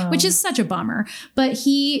Horror, which is such a bummer. But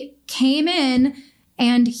he came in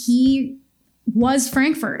and he was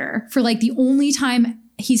Frankfurter for like the only time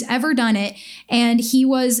he's ever done it. And he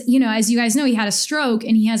was, as you guys know, he had a stroke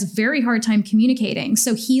and he has a very hard time communicating.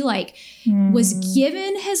 So he was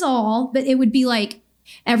given his all, but it would be like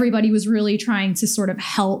everybody was really trying to sort of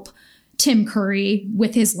help Tim Curry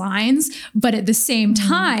with his lines. But at the same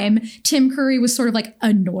time, Tim Curry was sort of like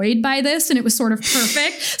annoyed by this, and it was sort of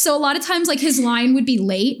perfect. So a lot of times like his line would be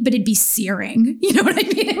late, but it'd be searing. You know what I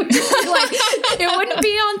mean? It would just be like, it wouldn't be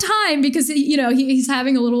on time because, he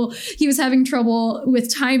was having trouble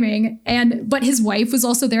with timing. But his wife was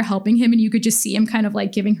also there helping him. And you could just see him kind of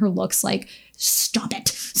like giving her looks like, stop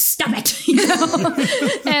it.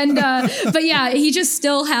 And, but yeah, he just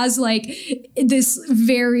still has like this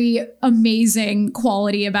very amazing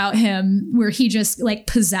quality about him where he just like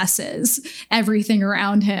possesses everything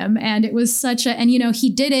around him. And it was he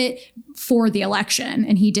did it for the election,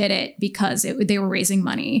 and he did it because they were raising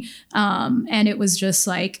money. And it was just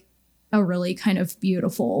like a really kind of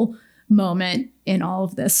beautiful moment in all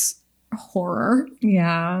of this horror.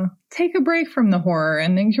 Yeah. Take a break from the horror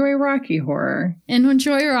and enjoy Rocky Horror.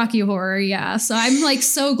 Yeah. So I'm like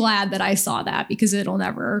so glad that I saw that, because it'll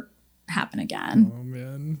never happen again. Oh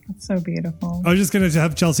man, that's so beautiful. I was just gonna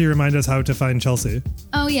have Chelsea remind us how to find Chelsea.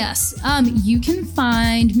 Oh yes, you can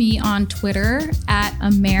find me on Twitter at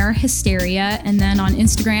AmerHysteria, and then on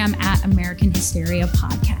Instagram at American Hysteria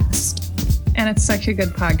Podcast. And it's such a good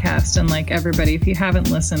podcast. And like everybody, if you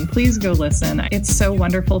haven't listened, please go listen. It's so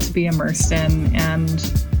wonderful to be immersed in,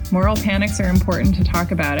 and moral panics are important to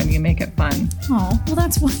talk about, and you make it fun. Oh, well,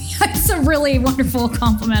 that's a really wonderful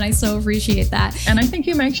compliment. I so appreciate that. And I think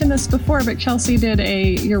you mentioned this before, but Chelsea did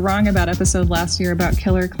a You're Wrong About episode last year about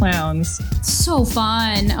killer clowns. So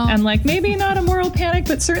fun. Oh. And like maybe not a moral panic,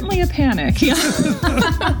 but certainly a panic.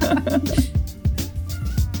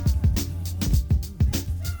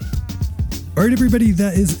 All right, everybody,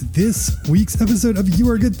 that is this week's episode of You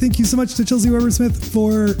Are Good. Thank you so much to Chelsea Weber-Smith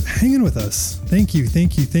for hanging with us. Thank you.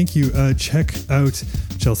 Check out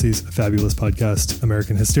Chelsea's fabulous podcast,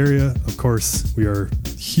 American Hysteria. Of course, we are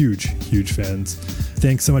huge fans.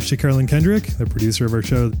 Thanks so much to Carolyn Kendrick, the producer of our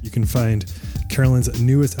show. You can find Carolyn's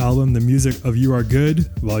newest album, The Music of You Are Good,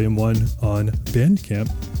 Volume 1, on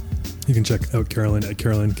Bandcamp. You can check out Carolyn at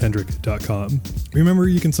carolynkendrick.com. Remember,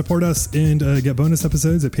 you can support us and get bonus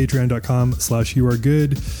episodes at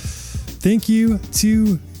patreon.com/youaregood. Thank you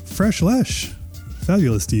to Fresh Lesh,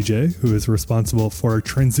 fabulous DJ, who is responsible for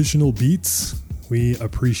transitional beats. We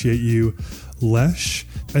appreciate you, Lesh.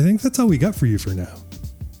 I think that's all we got for you for now.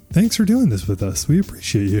 Thanks for doing this with us. We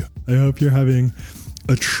appreciate you. I hope you're having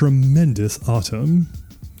a tremendous autumn.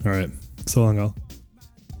 All right. So long, all.